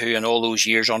we've been to and all those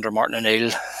years under Martin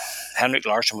O'Neill, Henrik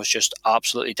Larsson was just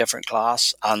absolutely different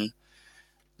class. And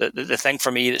the thing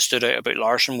for me that stood out about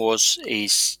Larsson was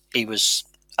he was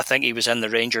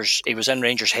in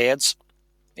Rangers' heads.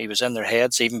 He was in their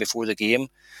heads even before the game.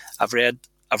 I've read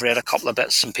a couple of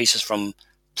bits and pieces from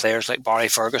players like Barry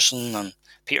Ferguson and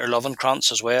Peter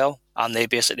Lovenkrantz as well. And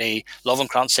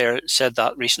Lovenkrantz said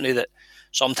that recently, that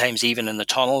sometimes even in the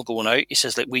tunnel going out, he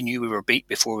says that we knew we were beat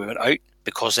before we went out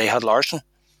because they had Larsson.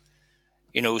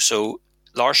 So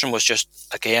Larsson was just,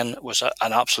 again,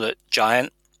 an absolute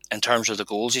giant in terms of the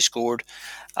goals he scored.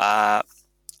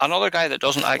 Another guy that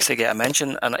doesn't actually get a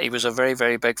mention, and he was a very,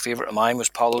 very big favourite of mine, was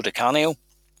Paulo Di Canio.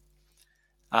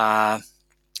 I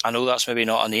know that's maybe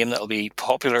not a name that'll be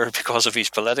popular because of his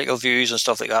political views and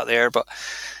stuff like that there, but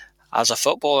as a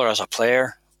footballer, as a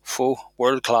player,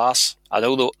 world class. I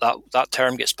know that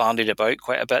term gets bandied about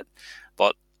quite a bit,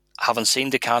 but having seen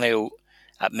Di Canio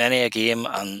at many a game,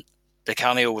 and Di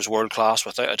Canio was world class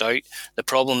without a doubt. The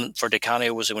problem for Di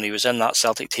Canio was when he was in that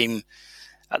Celtic team,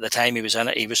 at the time he was in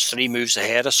it, he was 3 moves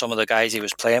ahead of some of the guys he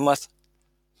was playing with.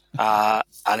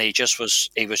 And he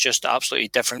was just absolutely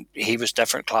different. He was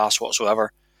different class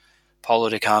whatsoever. Paulo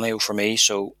Di Canio for me.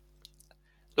 So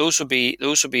those would be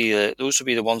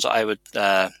the ones that I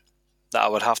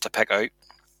would have to pick out.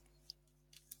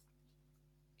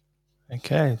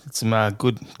 Okay, some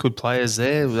good players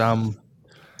there. The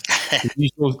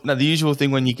usual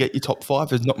thing when you get your top 5,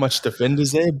 there's not much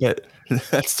defenders there, but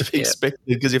that's to be expected,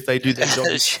 because if they do their job.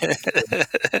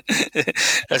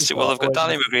 Well, they've got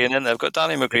Danny McGrain in. They've got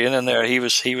Danny McGrain in there. He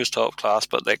was top class,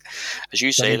 but as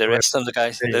you say, the rest of them, the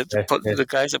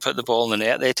guys that put the ball in the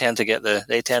net, they tend to get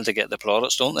the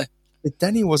plaudits, don't they? But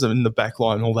Danny wasn't in the back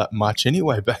line all that much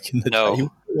anyway back in the day. He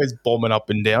was always bombing up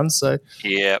and down. So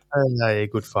yeah,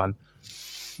 good fun.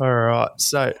 All right.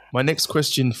 So my next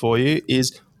question for you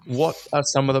is, what are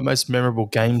some of the most memorable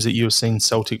games that you've seen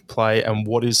Celtic play, and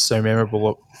what is so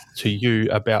memorable to you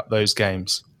about those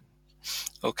games?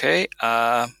 Okay.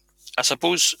 I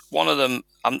suppose one of them,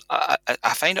 I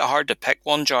find it hard to pick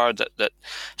one, Jar, that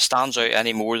stands out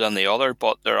any more than the other,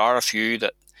 but there are a few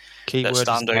that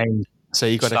stand out. So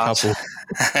you got a couple.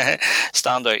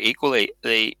 Stand out equally.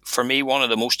 For me, one of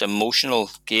the most emotional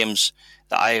games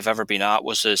that I have ever been at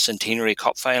was the Centenary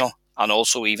Cup final, and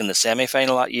also even the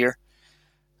semi-final that year.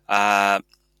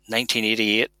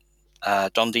 1988,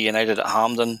 Dundee United at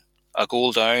Hampden, a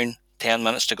goal down, 10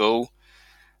 minutes to go.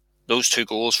 Those 2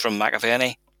 goals from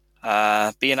McAvenny.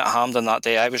 Being at Hampden that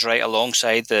day, I was right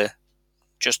alongside the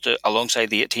just alongside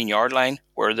the 18-yard line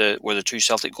where the two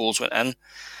Celtic goals went in,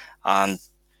 and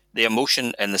the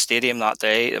emotion in the stadium that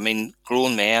day. I mean,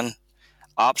 grown men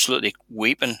absolutely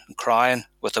weeping and crying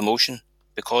with emotion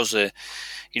because the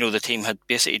team had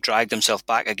basically dragged themselves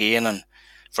back again, and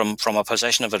from a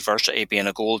position of adversity, being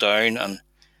a goal down, and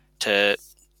to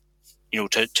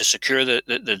secure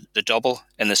the double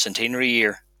in the centenary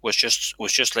year was just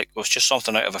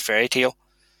something out of a fairy tale.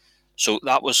 So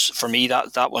that was, for me,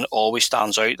 that one always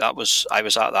stands out. I was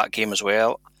at that game as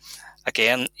well.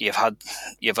 Again, you've had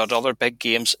other big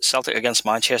games. Celtic against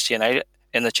Manchester United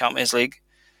in the Champions League.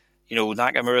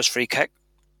 Nakamura's free kick.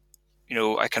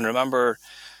 I can remember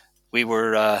we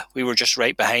were just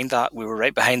right behind that. We were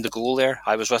right behind the goal there.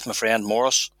 I was with my friend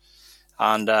Morris,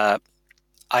 and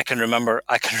I can remember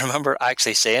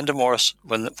actually saying to Morris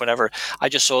whenever I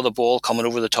just saw the ball coming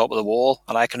over the top of the wall,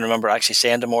 and I can remember actually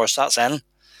saying to Morris, "That's in."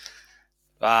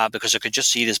 Because I could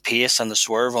just see his pace and the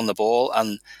swerve on the ball,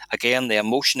 and again the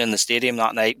emotion in the stadium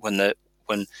that night when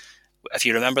if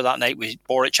you remember that night,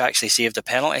 Boric actually saved a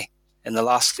penalty in the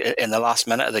last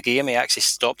minute of the game. He actually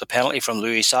stopped the penalty from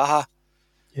Louis Saha.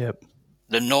 Yep.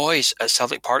 The noise at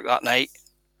Celtic Park that night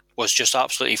was just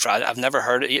absolutely I've never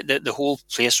heard it. The whole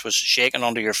place was shaking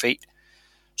under your feet.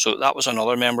 So that was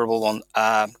another memorable one.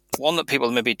 One that people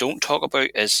maybe don't talk about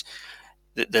is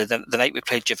the night we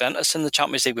played Juventus in the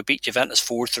Champions League. We beat Juventus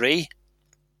 4-3.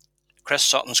 Chris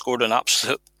Sutton scored an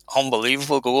absolute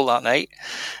unbelievable goal that night.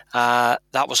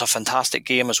 That was a fantastic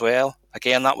game as well.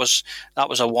 Again, that was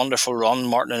a wonderful run.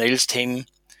 Martin O'Neill's team,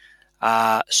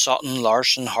 Sutton,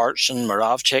 Larsson, Hartson,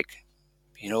 Moravcik,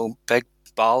 Big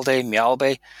Balde,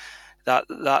 Mjällby,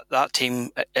 that team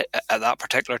at that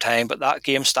particular time. But that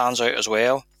game stands out as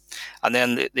well. And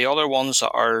then the other ones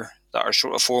that are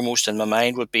sort of foremost in my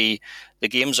mind would be the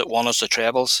games that won us the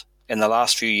trebles in the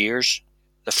last few years.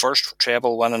 The first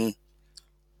treble winning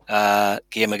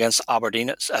game against Aberdeen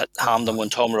at Hampden when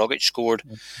Tom Rogic scored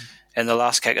in the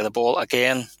last kick of the ball.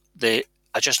 Again,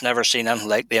 I just never seen anything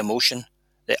like the emotion,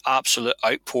 the absolute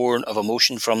outpouring of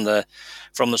emotion from the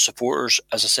supporters.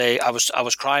 As I say, I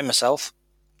was crying myself.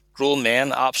 Grown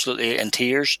men absolutely in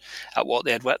tears at what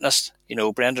they had witnessed.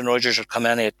 Brendan Rodgers had come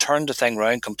in, he had turned the thing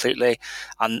round completely,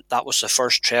 and that was the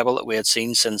first treble that we had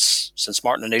seen since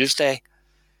Martin O'Neill's day.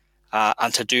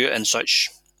 And to do it in such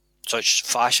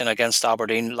fashion against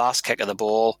Aberdeen, last kick of the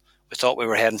ball, we thought we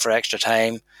were heading for extra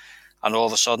time, and all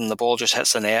of a sudden the ball just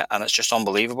hits the net, and it's just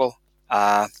unbelievable.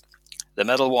 The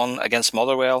middle one against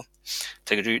Motherwell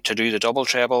to do the double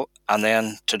treble, and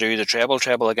then to do the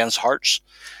treble against Hearts.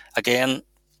 Again,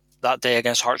 that day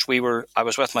against Hearts, I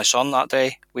was with my son that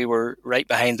day. We were right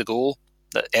behind the goal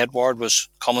that Edouard was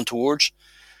coming towards,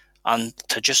 and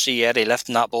to just see Eddie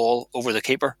lifting that ball over the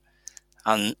keeper,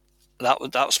 and that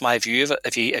was my view of it.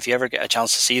 If you ever get a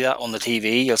chance to see that on the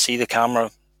TV, you'll see the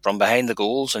camera from behind the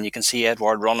goals, and you can see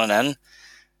Edouard running in,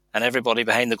 and everybody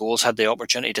behind the goals had the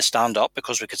opportunity to stand up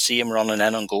because we could see him running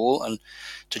in on goal, and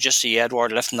to just see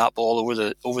Edouard lifting that ball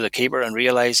over the keeper and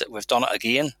realise that we've done it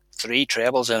again, 3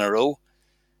 trebles in a row,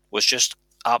 was just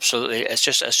absolutely. It's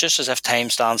just as if time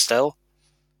stands still,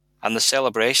 and the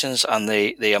celebrations and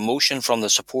the emotion from the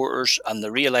supporters and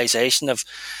the realisation of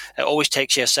it always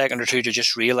takes you a second or two to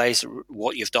just realise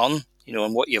what you've done,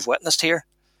 and what you've witnessed here.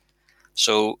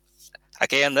 So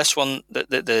again, this one,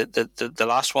 the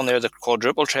last one there, the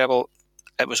quadruple treble,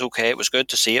 it was okay. It was good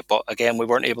to see it, but again, we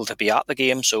weren't able to be at the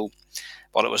game.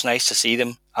 But it was nice to see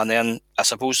them. And then I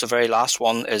suppose the very last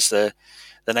one is the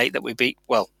night that we beat.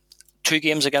 Well, 2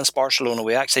 games against Barcelona.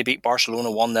 We actually beat Barcelona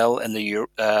 1-0 in the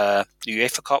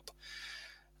UEFA Cup.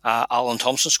 Alan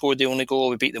Thompson scored the only goal.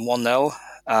 We beat them 1-0.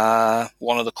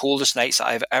 One of the coldest nights that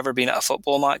I've ever been at a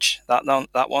football match, that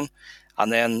one.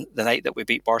 And then the night that we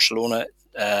beat Barcelona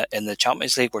in the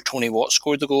Champions League, where Tony Watt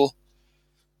scored the goal.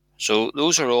 So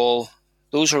those are all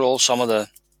some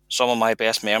of my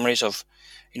best memories of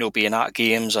being at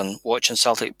games and watching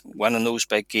Celtic winning those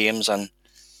big games. And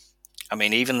I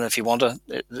mean, even if you want to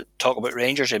talk about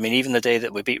Rangers, I mean, even the day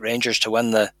that we beat Rangers to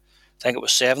win I think it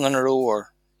was 7 in a row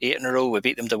or 8 in a row, we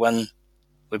beat them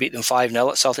 5-0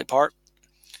 at Celtic Park.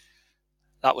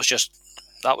 That was just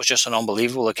an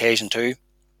unbelievable occasion too.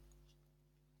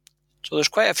 So there's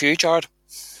quite a few, Jared.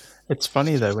 It's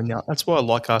funny though, that's why I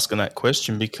like asking that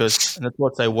question, because, and that's why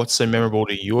I say what's so memorable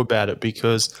to you about it,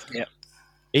 because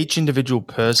each individual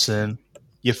person,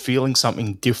 you're feeling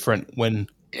something different when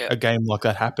a game like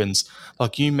that happens.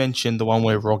 Like you mentioned, the one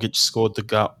where Rogic scored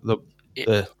the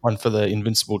one for the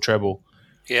invincible treble.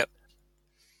 Yep.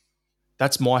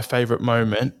 That's my favourite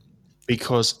moment,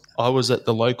 because I was at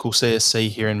the local CSC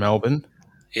here in Melbourne.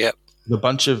 Yep. A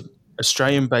bunch of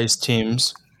Australian-based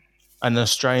teams and the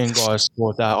Australian guys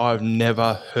scored that. I've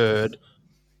never heard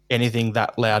anything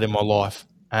that loud in my life.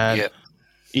 And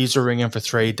ears were ringing for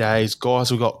 3 days.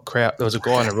 Guys, we got crowd. There was a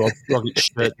guy in a Rogic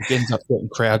shirt that ends up getting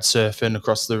crowd surfing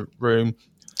across the room.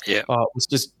 Yeah, it was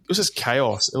just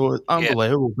chaos. It was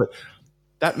unbelievable. But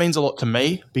that means a lot to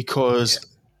me because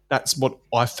that's what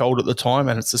I felt at the time,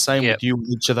 and it's the same with you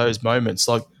in each of those moments.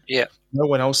 Like, no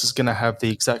one else is going to have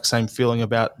the exact same feeling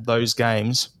about those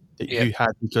games that you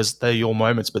had because they're your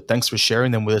moments. But thanks for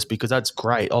sharing them with us because that's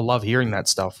great. I love hearing that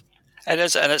stuff. It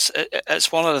is, and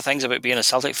it's one of the things about being a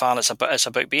Celtic fan. It's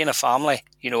about being a family,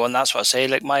 and that's what I say.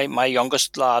 Like my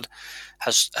youngest lad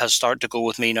has started to go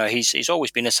with me now. He's always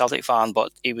been a Celtic fan,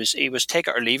 but he was take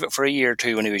it or leave it for a year or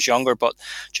two when he was younger. But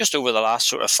just over the last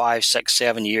sort of 5, 6,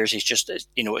 7 years, he's just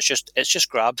it's just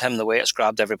grabbed him the way it's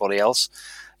grabbed everybody else.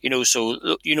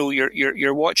 So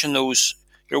you're watching those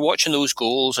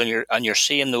goals and you're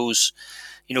seeing those.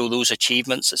 Those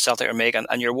achievements that Celtic are making,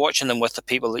 and you're watching them with the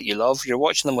people that you love. You're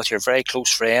watching them with your very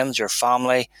close friends, your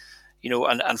family,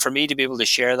 and for me to be able to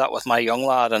share that with my young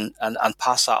lad and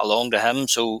pass that along to him.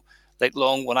 So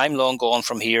when I'm long gone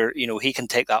from here, he can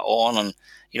take that on and,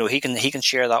 he can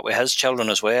share that with his children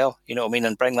as well,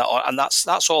 and bring that on. And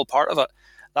that's all part of it.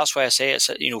 That's why I say it's,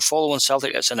 following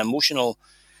Celtic, it's an emotional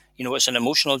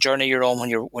journey you're on when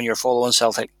you're following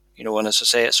Celtic, and as I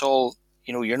say, it's all,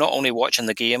 you're not only watching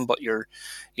the game, but you're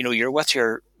with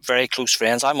your very close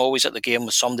friends. I'm always at the game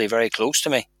with somebody very close to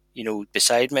me,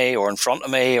 beside me or in front of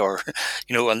me, or,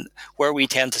 and where we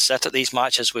tend to sit at these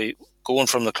matches, we going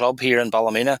from the club here in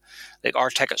Ballymena, like our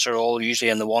tickets are all usually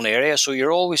in the one area. So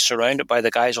you're always surrounded by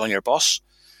the guys on your bus,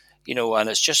 and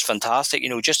it's just fantastic,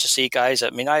 just to see guys.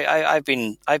 I mean, I've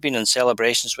been in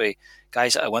celebrations with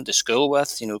guys that I went to school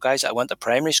with, guys that I went to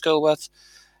primary school with,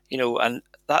 and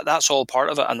that's all part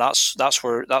of it, and that's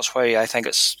why I think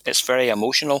it's very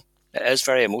emotional. It is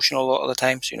very emotional a lot of the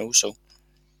times, so.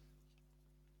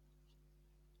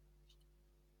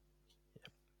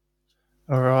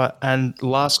 All right, and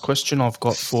last question I've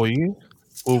got for you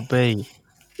will be,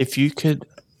 if you could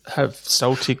have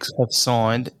Celtics have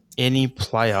signed any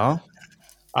player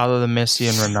other than Messi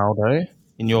and Ronaldo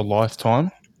in your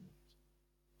lifetime,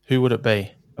 who would it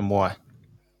be and why?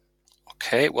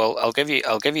 Okay, well, I'll give you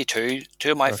two.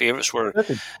 Two of my favourites were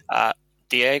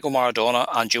Diego Maradona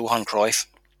and Johan Cruyff.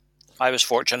 I was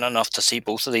fortunate enough to see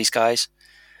both of these guys,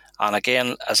 and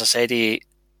again, as I say, the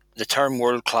term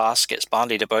world class gets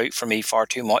bandied about for me far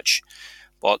too much,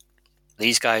 but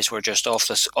these guys were just off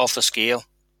the scale.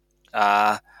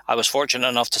 I was fortunate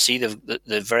enough to see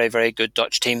the very, very good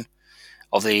Dutch team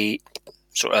of the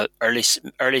sort of early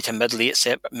to mid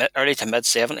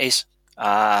 70s.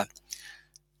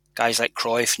 Guys like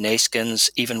Cruyff, Neeskens,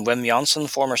 even Wim Jansen,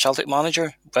 former Celtic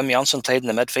manager. Wim Jansen played in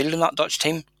the midfield in that Dutch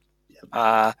team.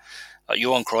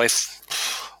 Johan Cruyff,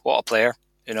 what a player!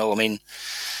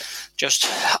 Just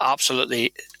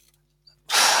absolutely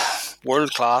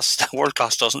world class. World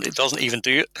class doesn't even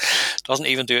do it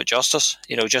justice.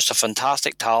 Just a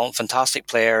fantastic talent, fantastic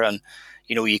player, and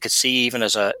you could see even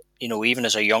as a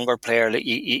younger player,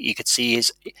 you could see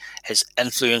his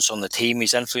influence on the team,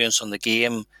 his influence on the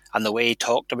game, and the way he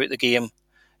talked about the game.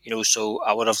 So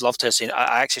I would have loved to have seen.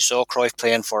 I actually saw Cruyff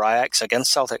playing for Ajax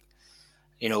against Celtic.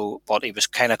 But he was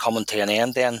kind of coming to an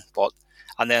end then.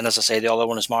 And then, as I say, the other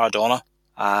one is Maradona.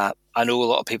 I know a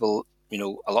lot of people, maybe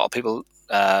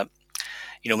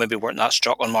weren't that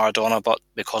struck on Maradona, but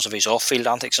because of his off-field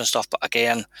antics and stuff. But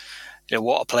again,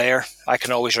 what a player. I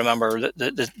can always remember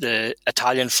the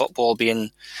Italian football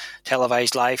being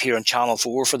televised live here on Channel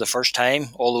 4 for the first time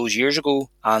all those years ago.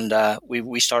 And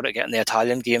we started getting the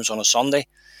Italian games on a Sunday.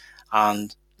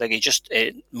 And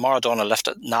Maradona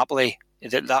lifted Napoli,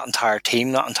 that entire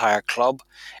team, that entire club.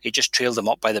 He just trailed them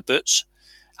up by the boots.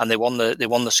 And they won the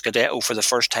Scudetto for the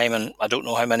first time in I don't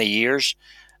know how many years.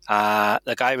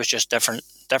 The guy was just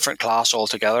different class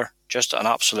altogether. Just an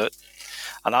absolute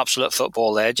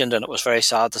football legend, and it was very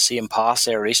sad to see him pass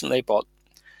there recently. But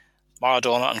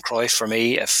Maradona and Cruyff, for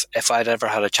me, if I'd ever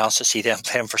had a chance to see them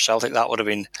playing for Celtic, that would have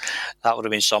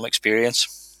been some experience.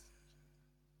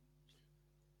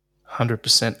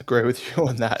 100% agree with you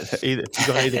on that.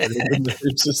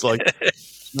 It's just like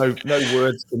no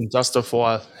words can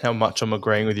justify how much I'm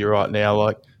agreeing with you right now.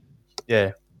 Like,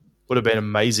 yeah, would have been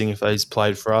amazing if they's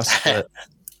played for us. But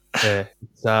yeah,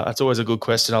 it's always a good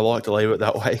question. I like to leave it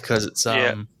that way because it's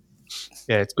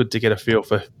it's good to get a feel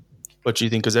for what you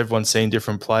think because everyone's seen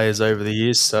different players over the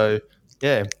years. So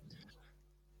yeah,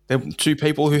 there are two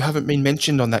people who haven't been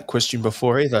mentioned on that question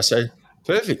before either. So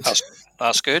perfect.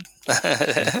 That's good.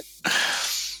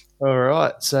 All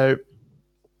right. So,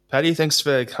 Paddy, thanks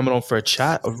for coming on for a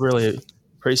chat. I've really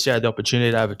appreciate the opportunity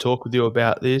to have a talk with you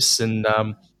about this and,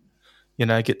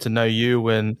 get to know you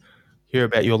and hear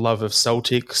about your love of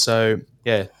Celtic. So,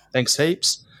 yeah, thanks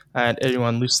heaps. And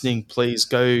anyone listening, please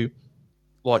go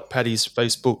like Paddy's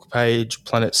Facebook page,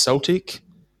 Planet Celtic.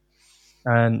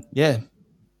 And yeah,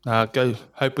 go.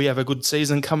 Hope we have a good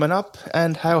season coming up.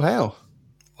 And how?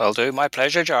 Well, do. My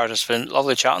pleasure, Jared. It's been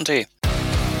lovely chatting to you.